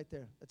 get right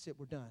there. That's it,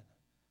 we're done.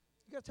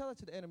 You got to tell that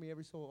to the enemy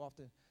every so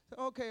often. Say,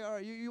 okay, all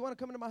right, you want to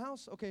come into my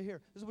house? Okay,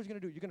 here, this is what you're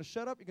going to do. You're going to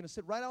shut up. You're going to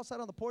sit right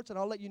outside on the porch, and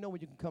I'll let you know when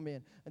you can come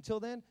in.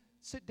 Until then,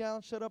 sit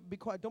down, shut up, be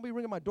quiet. Don't be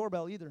ringing my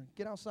doorbell either.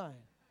 Get outside.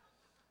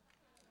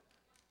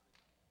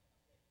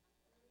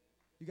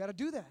 You got to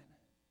do that.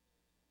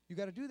 You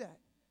got to do that.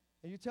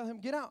 And you tell him,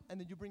 get out, and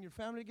then you bring your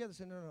family together and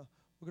say, no,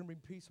 we're going to bring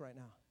peace right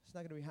now. It's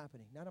not going to be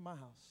happening. Not in my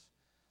house.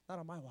 Not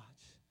on my watch.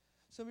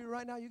 Some of you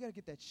right now, you got to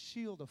get that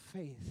shield of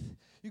faith.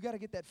 You got to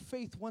get that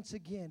faith once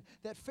again.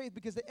 That faith,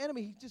 because the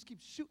enemy, he just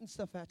keeps shooting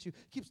stuff at you,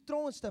 keeps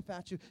throwing stuff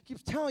at you,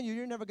 keeps telling you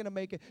you're never going to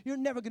make it. You're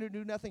never going to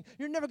do nothing.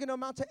 You're never going to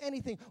amount to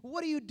anything.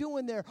 What are you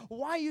doing there?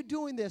 Why are you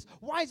doing this?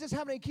 Why is this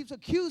happening? He keeps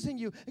accusing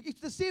you. He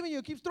keeps deceiving you.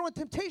 He keeps throwing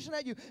temptation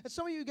at you. And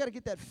some of you got to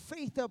get that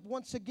faith up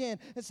once again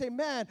and say,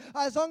 man,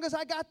 as long as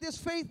I got this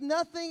faith,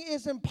 nothing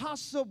is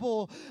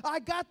impossible. I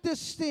got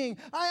this thing.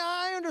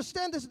 I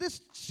understand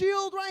this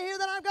shield right here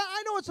that I've got.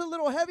 I know it's a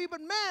little heavy,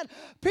 but man,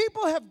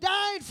 people have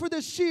died for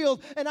this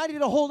shield, and I need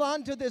to hold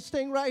on to this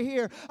thing right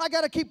here. I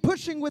got to keep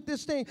pushing with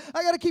this thing.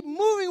 I got to keep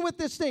moving with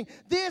this thing.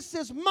 This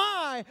is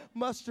my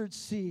mustard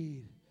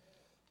seed.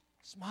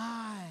 It's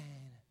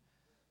mine.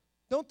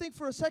 Don't think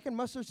for a second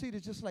mustard seed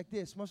is just like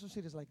this. Mustard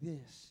seed is like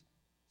this.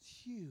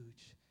 It's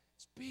huge.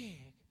 It's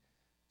big.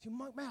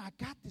 Man, I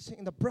got this thing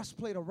in the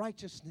breastplate of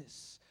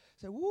righteousness.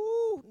 Say,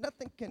 woo,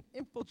 nothing can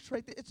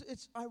infiltrate it.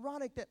 It's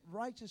ironic that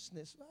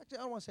righteousness, actually,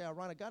 I don't want to say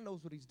ironic. God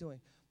knows what he's doing.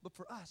 But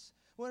for us,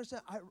 we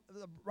understand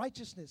the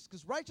righteousness,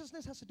 because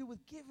righteousness has to do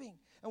with giving.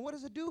 And what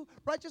does it do?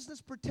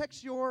 Righteousness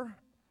protects where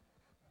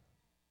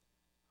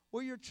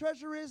your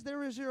treasure is,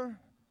 there is your.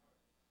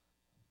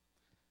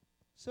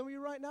 Some of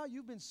you right now,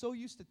 you've been so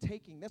used to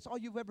taking. That's all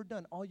you've ever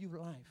done all your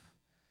life.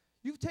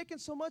 You've taken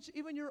so much,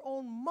 even your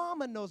own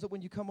mama knows that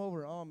when you come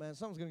over, oh, man,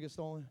 something's going to get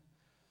stolen.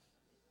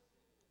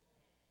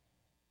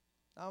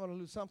 I'm going to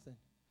lose something.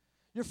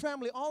 Your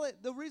family,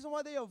 the reason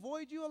why they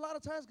avoid you a lot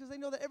of times because they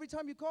know that every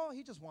time you call,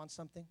 he just wants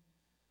something.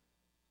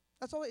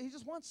 That's all. He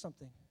just wants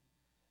something.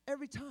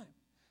 Every time.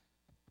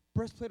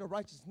 Breastplate of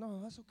righteousness. No,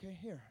 that's okay.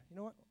 Here, you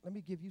know what? Let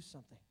me give you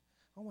something.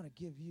 I want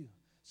to give you.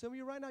 Some of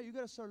you right now, you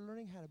got to start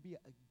learning how to be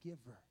a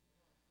giver.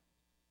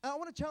 And I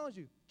want to challenge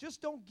you.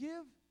 Just don't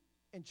give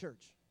in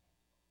church.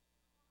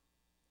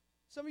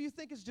 Some of you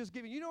think it's just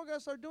giving. You know what I got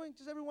to start doing?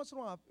 Just every once in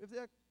a while.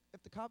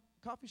 If the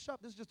coffee shop,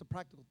 this is just a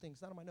practical thing.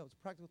 It's not on my notes.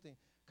 Practical thing.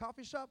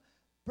 Coffee shop,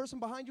 person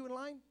behind you in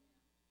line,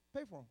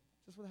 pay for them,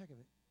 just for the heck of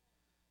it.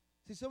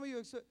 See, some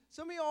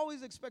of you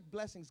always expect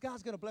blessings.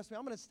 God's going to bless me.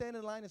 I'm going to stand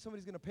in line and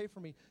somebody's going to pay for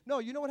me. No,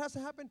 you know what has to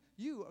happen?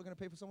 You are going to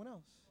pay for someone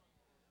else.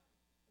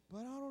 But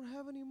I don't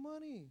have any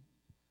money.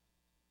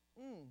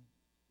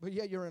 But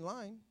yet you're in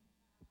line.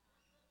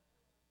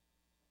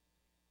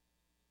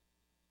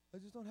 I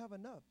just don't have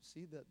enough.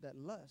 See, that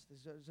lust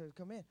is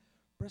come in.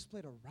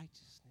 Breastplate of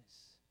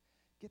righteousness.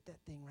 Get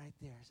that thing right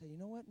there. Say, you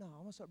know what? No,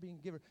 I'm going to start being a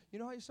giver. You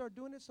know how you start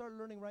doing it? Start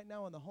learning right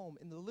now in the home,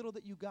 in the little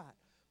that you got.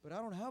 But I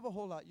don't have a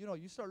whole lot. You know,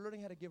 you start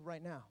learning how to give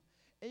right now.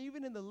 And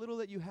even in the little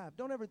that you have.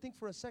 Don't ever think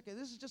for a second,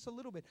 this is just a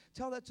little bit.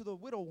 Tell that to the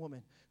widow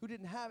woman who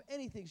didn't have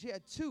anything. She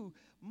had 2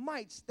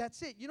 mites.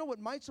 That's it. You know what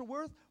mites are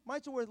worth?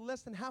 Mites are worth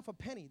less than half a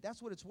penny.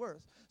 That's what it's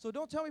worth. So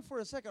don't tell me for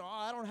a second, oh,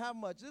 I don't have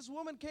much. This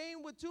woman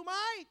came with 2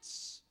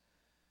 mites.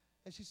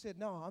 And she said,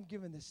 no, I'm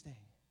giving this thing.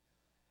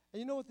 And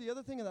you know what the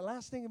other thing and the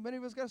last thing many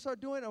of us got to start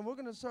doing, and I'm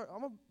going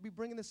to be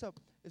bringing this up,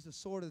 is the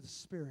sword of the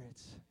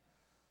Spirit.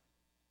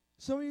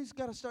 Some of you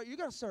got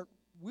to start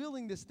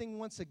wielding this thing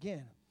once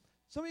again.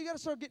 Some of you got to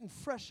start getting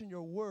fresh in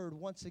your word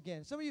once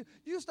again. Some of you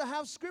used to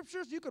have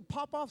scriptures. You could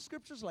pop off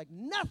scriptures like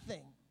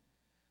nothing.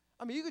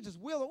 I mean, you could just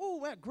wield, oh,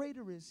 man,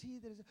 greater is he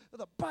that is,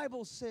 the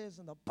Bible says,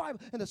 and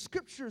the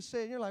scriptures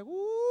say, and you're like,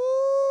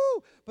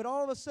 woo! But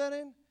all of a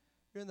sudden,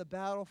 you're in the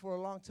battle for a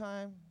long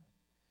time.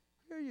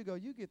 Here you go,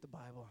 you get the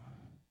Bible.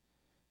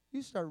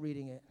 You start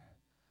reading it.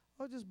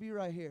 I'll just be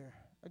right here.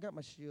 I got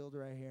my shield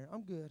right here.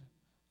 I'm good.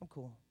 I'm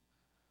cool.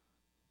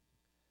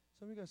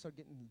 Some of you got to start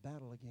getting in the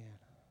battle again.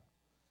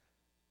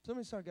 Some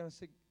of you got to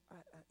say,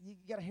 you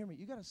got to hear me.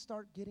 You got to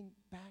start getting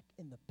back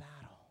in the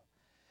battle.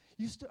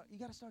 You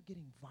got to start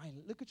getting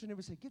violent. Look at your neighbor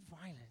and say, get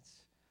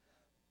violence.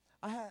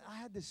 I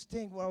had this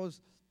thing where I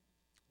was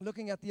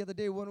looking at the other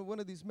day. One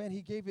of these men,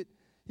 he gave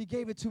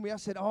it to me. I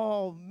said,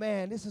 oh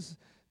man, this is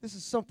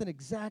something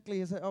exactly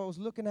as I was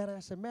looking at it.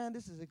 I said, man,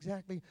 this is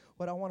exactly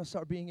what I want to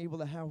start being able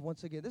to have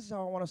once again. This is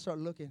how I want to start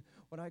looking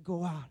when I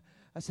go out.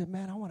 I said,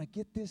 man, I want to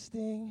get this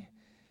thing,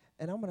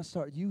 and I'm going to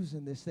start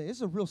using this thing.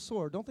 It's a real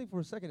sword. Don't think for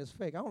a second it's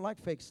fake. I don't like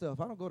fake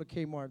stuff. I don't go to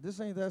Kmart. This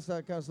ain't that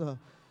kind of stuff.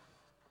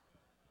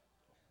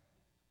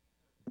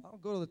 I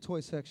don't go to the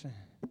toy section.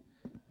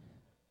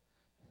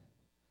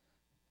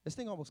 This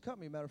thing almost cut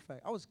me, matter of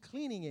fact. I was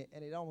cleaning it,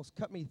 and it almost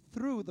cut me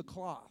through the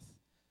cloth.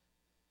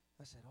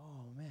 I said,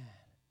 oh, man.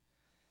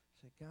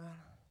 I said, God,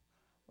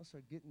 I'll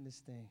start getting this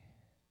thing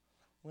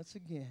once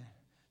again.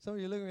 Some of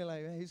you look at me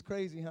like, hey, he's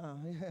crazy, huh?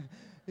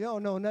 You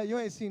don't know nothing. You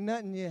ain't seen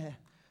nothing yet.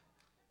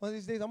 One of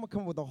these days, I'm going to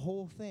come with the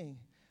whole thing.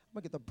 I'm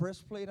going to get the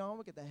breastplate on. I'm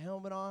going to get the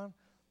helmet on.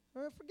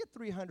 Forget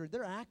 300.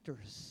 They're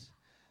actors.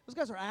 Those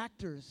guys are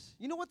actors.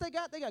 You know what they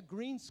got? They got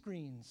green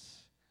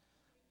screens.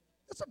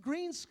 That's a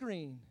green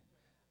screen.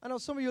 I know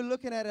some of you are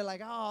looking at it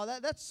like, oh,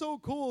 that's so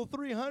cool,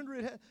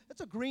 300. That's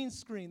a green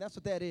screen. That's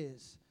what that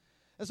is.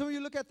 And some of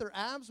you look at their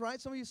abs,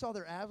 right? Some of you saw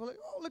their abs. Like,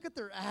 oh, look at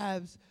their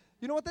abs.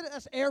 You know what that is?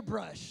 That's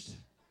airbrushed.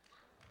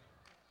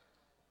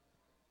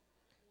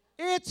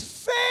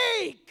 It's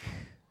fake.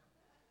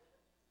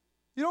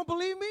 You don't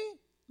believe me?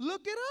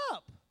 Look it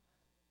up.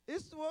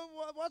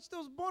 Watch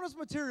those bonus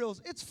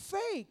materials. It's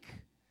fake.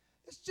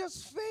 It's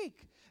just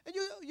fake. And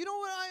you know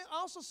what I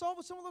also saw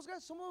with some of those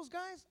guys? Some of those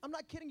guys, I'm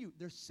not kidding you,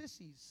 they're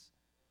sissies.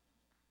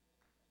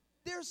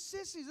 They're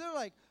sissies.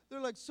 They're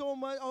like so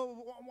much.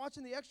 Oh, I'm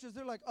watching the extras.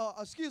 They're like,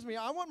 excuse me,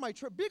 I want my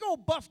big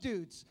old buff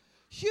dudes,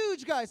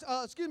 huge guys.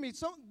 Excuse me,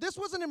 this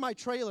wasn't in my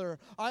trailer.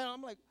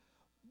 I'm like,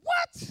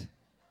 what?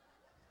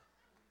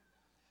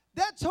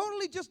 That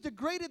totally just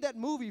degraded that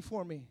movie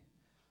for me.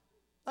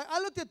 I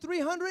looked at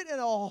 300 in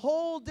a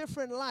whole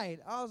different light.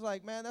 I was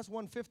like, man, that's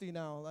 150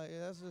 now. Like,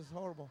 that's just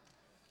horrible.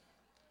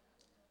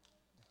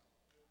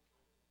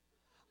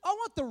 I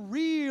want the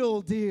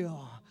real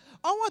deal.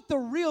 I want the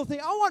real thing.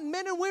 I want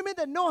men and women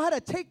that know how to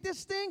take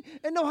this thing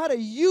and know how to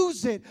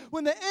use it.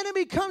 When the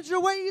enemy comes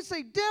your way, you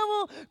say,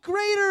 devil,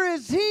 greater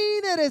is he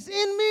that is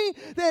in me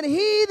than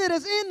he that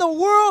is in the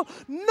world.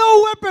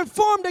 No weapon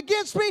formed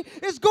against me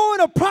is going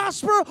to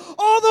prosper.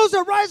 All those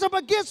that rise up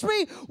against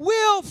me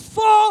will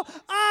fall.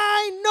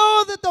 I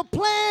know that the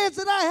plans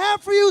that I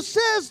have for you,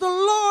 says the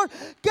Lord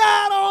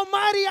God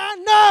Almighty. I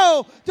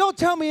know. Don't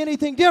tell me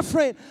anything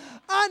different.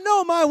 I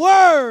know my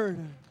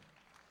word.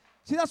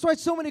 See, that's why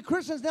so many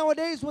Christians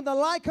nowadays, when the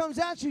lie comes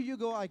at you, you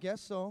go, I guess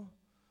so.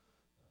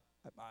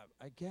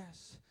 I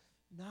guess.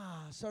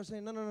 Nah, start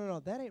saying,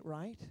 no, that ain't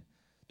right.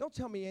 Don't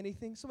tell me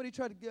anything. Somebody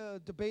tried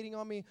debating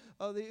on me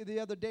the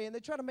other day, and they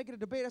tried to make it a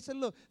debate. I said,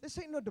 look, this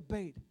ain't no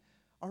debate,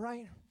 all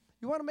right?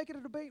 You want to make it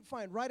a debate?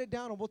 Fine, write it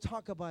down, and we'll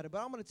talk about it.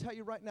 But I'm going to tell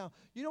you right now,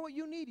 you know what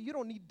you need? You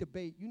don't need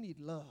debate. You need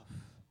love.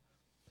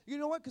 You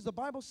know what? Because the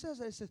Bible says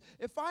that. It says,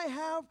 if I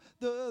have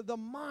the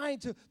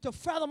mind to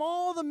fathom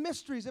all the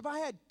mysteries, if I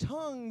had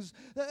tongues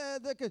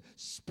that could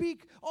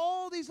speak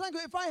all these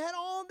languages, if I had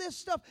all this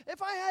stuff,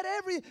 if I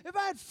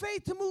had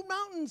faith to move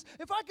mountains,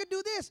 if I could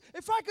do this,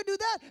 if I could do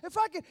that, if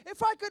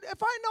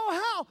I know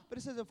how. But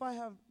it says, if I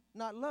have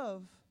not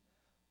love,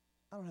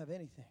 I don't have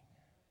anything.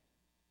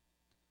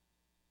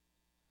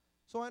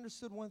 So I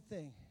understood one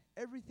thing.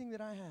 Everything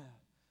that I have,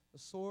 the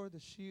sword, the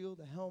shield,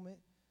 the helmet,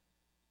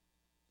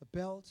 the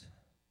belt,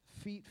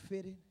 feet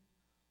fitted,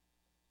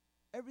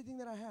 everything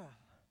that I have,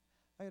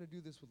 I got to do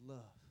this with love.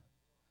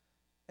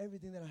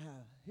 Everything that I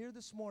have. Here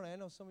this morning, I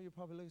know some of you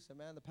probably look and say,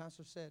 man, the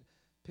pastor said,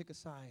 pick a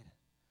side.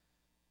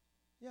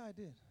 Yeah, I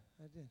did.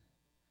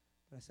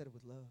 But I said it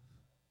with love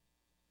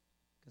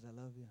because I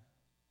love you.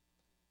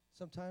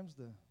 Sometimes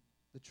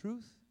the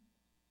truth,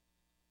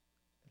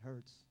 it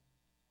hurts.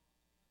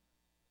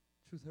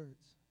 Truth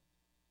hurts.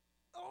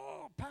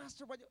 Oh,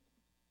 pastor, what?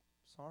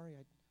 Sorry,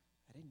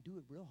 I didn't do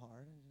it real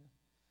hard.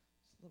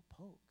 Just a little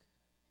poke.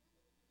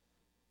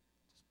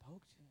 Just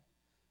poked you.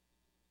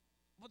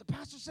 Well, the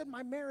pastor said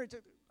my marriage.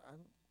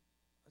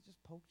 I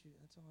just poked you.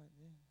 That's all I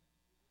did.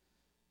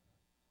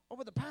 Oh,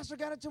 but the pastor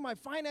got into my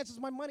finances,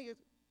 my money.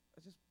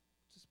 I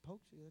just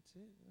poked you. That's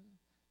it.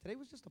 Today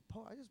was just a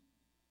poke. I just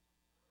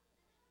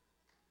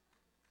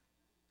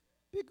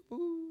big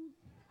boo.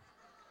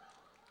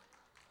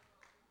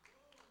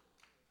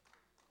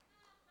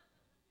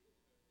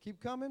 Keep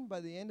coming.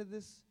 By the end of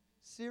this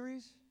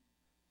series,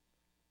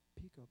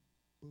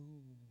 peek-a-boo.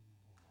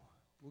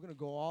 We're going to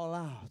go all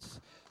out.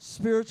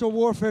 Spiritual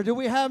warfare. Do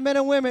we have men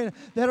and women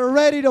that are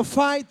ready to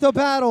fight the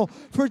battle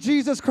for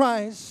Jesus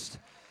Christ?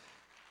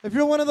 If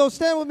you're one of those,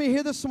 stand with me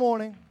here this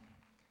morning.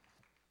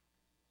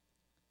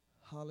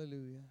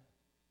 Hallelujah.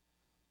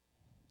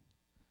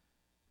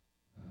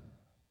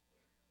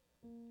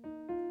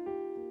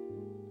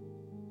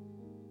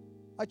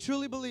 I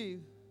truly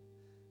believe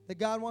that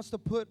God wants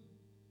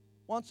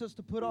us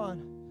to put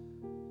on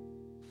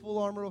full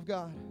armor of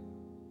God.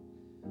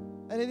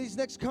 And in these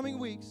next coming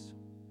weeks,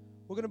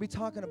 we're going to be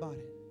talking about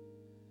it.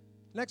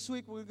 Next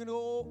week, we're going to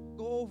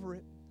go over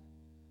it.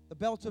 The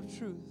belt of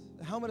truth,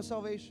 the helmet of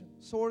salvation,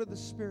 sword of the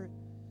Spirit,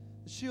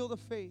 the shield of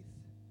faith,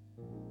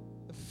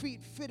 the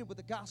feet fitted with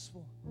the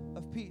gospel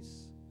of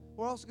peace.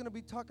 We're also going to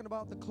be talking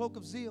about the cloak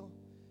of zeal.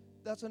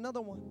 That's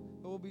another one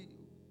that we'll be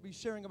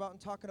sharing about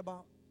and talking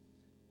about.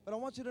 But I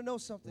want you to know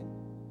something.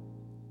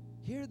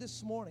 Here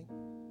this morning,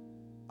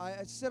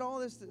 I said all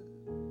this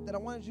that I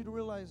wanted you to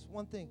realize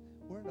one thing.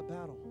 We're in a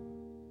battle.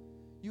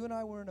 You and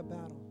I were in a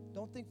battle.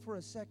 Don't think for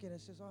a second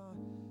it's just, I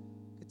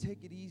could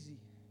take it easy.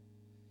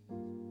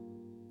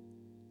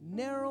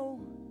 Narrow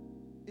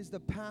is the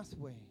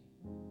pathway,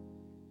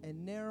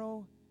 and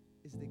narrow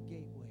is the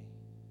gateway.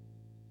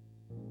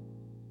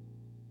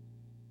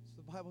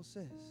 So the Bible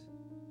says.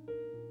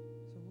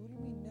 So what do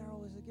you mean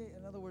narrow is the gate?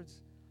 In other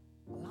words,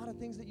 a lot of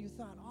things that you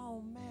thought,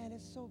 oh man,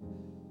 it's so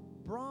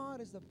broad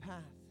is the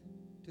path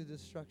to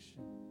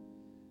destruction.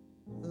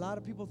 A lot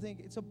of people think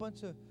it's a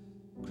bunch of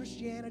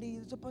Christianity,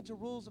 it's a bunch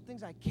of rules of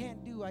things I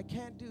can't do.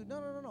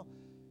 No.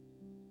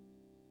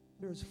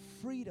 There's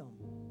freedom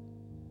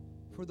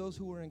for those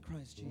who are in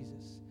Christ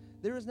Jesus.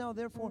 There is now,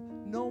 therefore,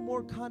 no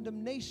more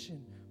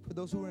condemnation for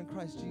those who are in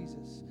Christ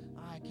Jesus.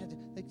 I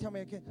can't. They tell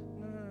me I can't.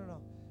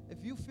 No.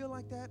 If you feel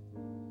like that,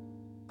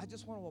 I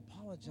just want to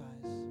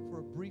apologize for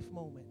a brief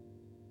moment.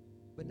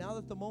 But now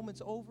that the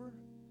moment's over,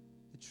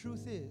 the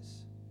truth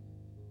is,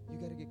 you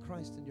got to get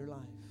Christ in your life.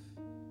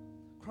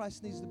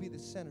 Christ needs to be the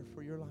center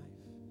for your life.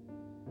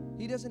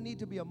 He doesn't need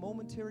to be a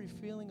momentary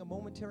feeling, a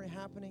momentary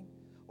happening,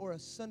 or a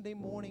Sunday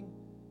morning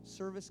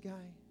service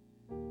guy.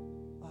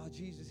 Oh,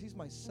 Jesus, he's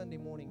my Sunday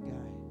morning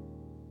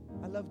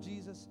guy. I love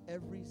Jesus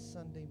every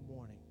Sunday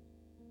morning.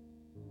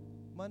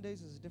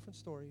 Mondays is a different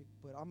story,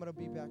 but I'm going to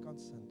be back on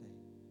Sunday.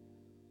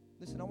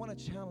 Listen, I want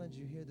to challenge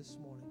you here this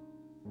morning.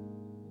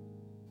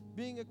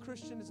 Being a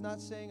Christian is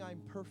not saying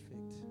I'm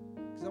perfect.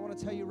 Because I want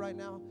to tell you right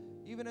now,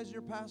 even as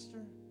your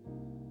pastor,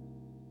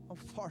 I'm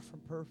far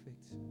from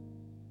perfect.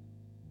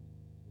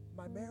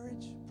 My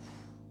marriage,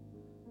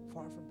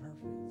 far from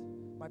perfect.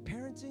 My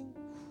parenting,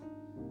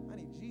 I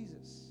need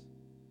Jesus.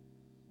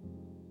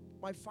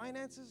 My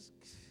finances,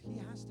 he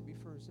has to be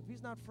first. If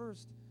he's not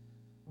first,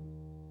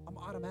 I'm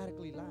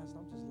automatically last.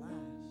 I'm just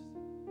last.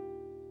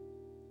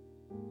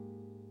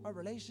 Our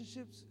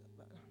relationships,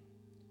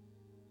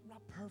 I'm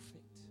not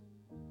perfect.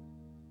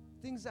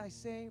 Things I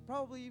say,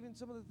 probably even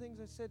some of the things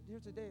I said here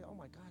today, oh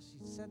my gosh,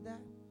 he said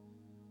that?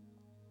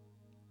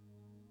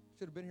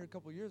 Should have been here a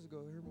couple years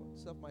ago. I heard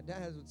stuff my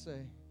dad would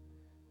say.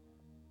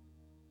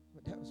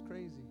 My dad was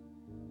crazy.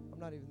 I'm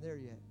not even there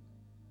yet.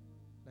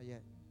 Not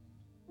yet.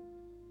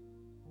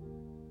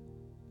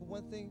 But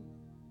one thing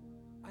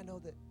I know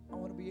that I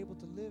want to be able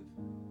to live,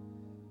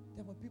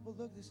 that when people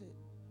look, they say,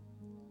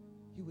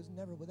 he was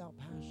never without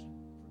passion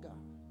for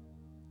God.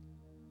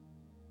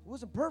 It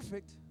wasn't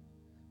perfect,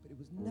 but it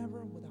was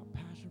never without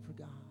passion for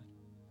God.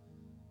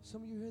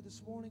 Some of you here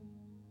this morning,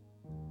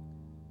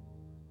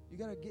 you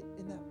got to get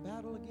in that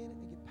battle again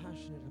and get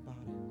passionate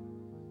about it.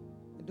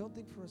 And don't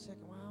think for a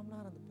second, well,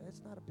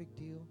 it's not a big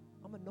deal.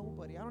 I'm a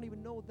nobody. I don't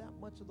even know that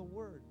much of the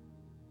word.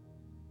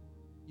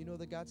 You know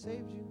that God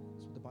saved you.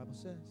 That's what the Bible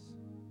says.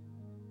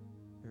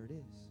 There it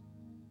is.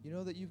 You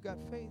know that you've got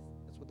faith.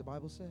 That's what the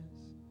Bible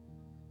says.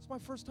 It's my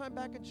first time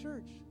back in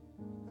church.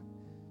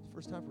 It's the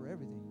first time for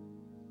everything.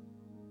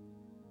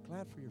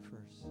 Glad for your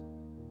first.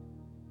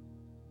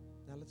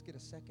 Now let's get a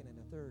second and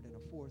a third and a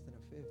fourth and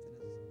a fifth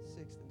and a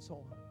sixth and so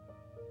on.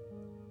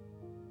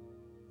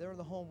 There in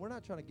the home, we're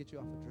not trying to get you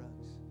off of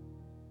drugs.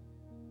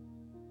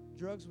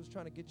 Drugs was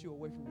trying to get you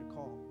away from your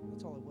call.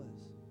 That's all it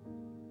was.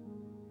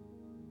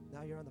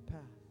 Now you're on the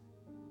path.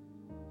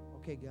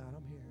 Okay, God,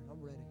 I'm here.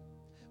 I'm ready.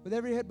 With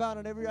every head bowed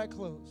and every eye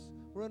closed,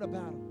 we're in a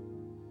battle.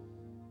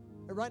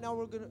 And right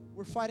now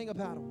we're fighting a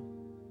battle.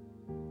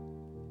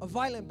 A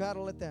violent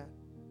battle at that.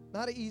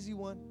 Not an easy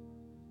one.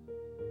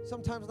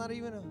 Sometimes not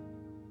even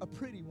a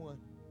pretty one.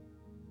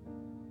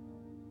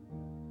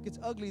 Gets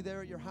ugly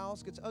there at your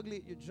house, gets ugly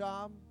at your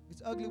job,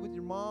 gets ugly with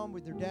your mom,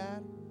 with your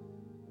dad.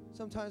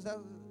 Sometimes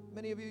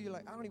many of you, you're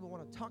like, I don't even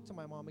want to talk to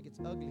my mom, it gets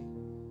ugly.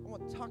 I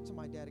want to talk to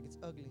my dad, it gets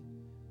ugly.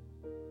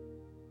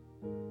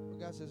 But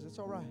God says, it's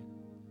all right.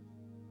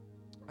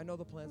 I know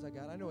the plans I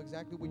got. I know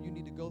exactly what you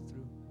need to go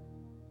through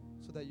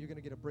so that you're going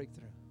to get a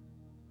breakthrough.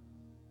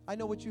 I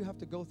know what you have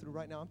to go through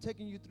right now. I'm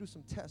taking you through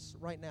some tests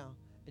right now,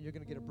 and you're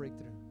going to get a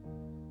breakthrough.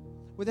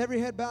 With every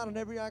head bowed and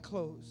every eye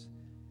closed,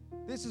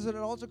 this is an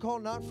altar call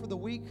not for the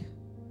weak,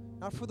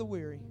 not for the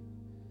weary.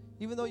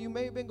 Even though you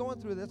may have been going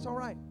through it, that's all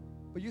right.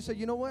 But you say,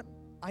 you know what?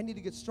 I need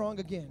to get strong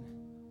again.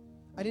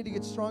 I need to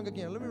get strong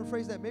again. Let me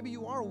rephrase that. Maybe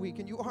you are weak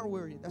and you are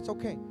weary. That's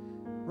okay.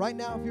 Right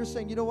now, if you're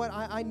saying, you know what,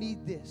 I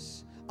need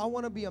this. I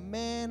want to be a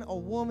man, a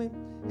woman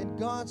in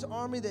God's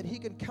army that He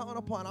can count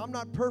upon. I'm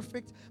not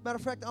perfect. Matter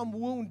of fact, I'm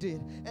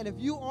wounded. And if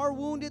you are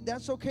wounded,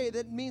 that's okay.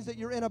 That means that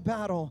you're in a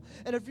battle.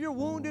 And if you're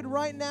wounded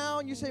right now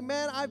and you say,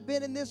 man, I've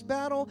been in this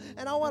battle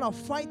and I want to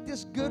fight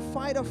this good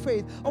fight of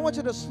faith, I want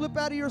you to slip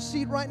out of your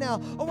seat right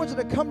now. I want you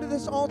to come to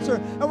this altar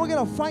and we're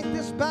going to fight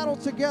this battle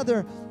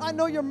together. I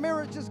know your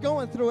marriage is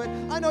going through it.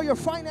 I know your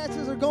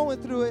finances are going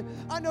through it.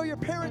 I know your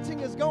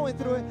parenting is going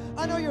through it.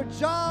 I know your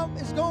job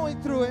is going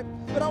through it.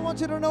 But I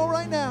want you to know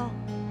right now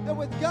that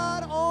with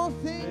God all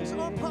things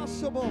are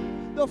possible.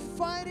 The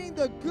fighting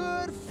the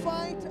good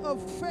fight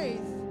of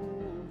faith.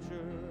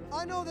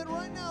 I know that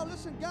right now,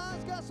 listen,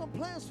 God's got some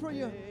plans for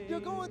you.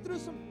 You're going through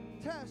some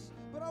tests,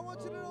 but I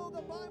want you to know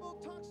the Bible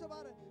talks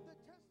about it.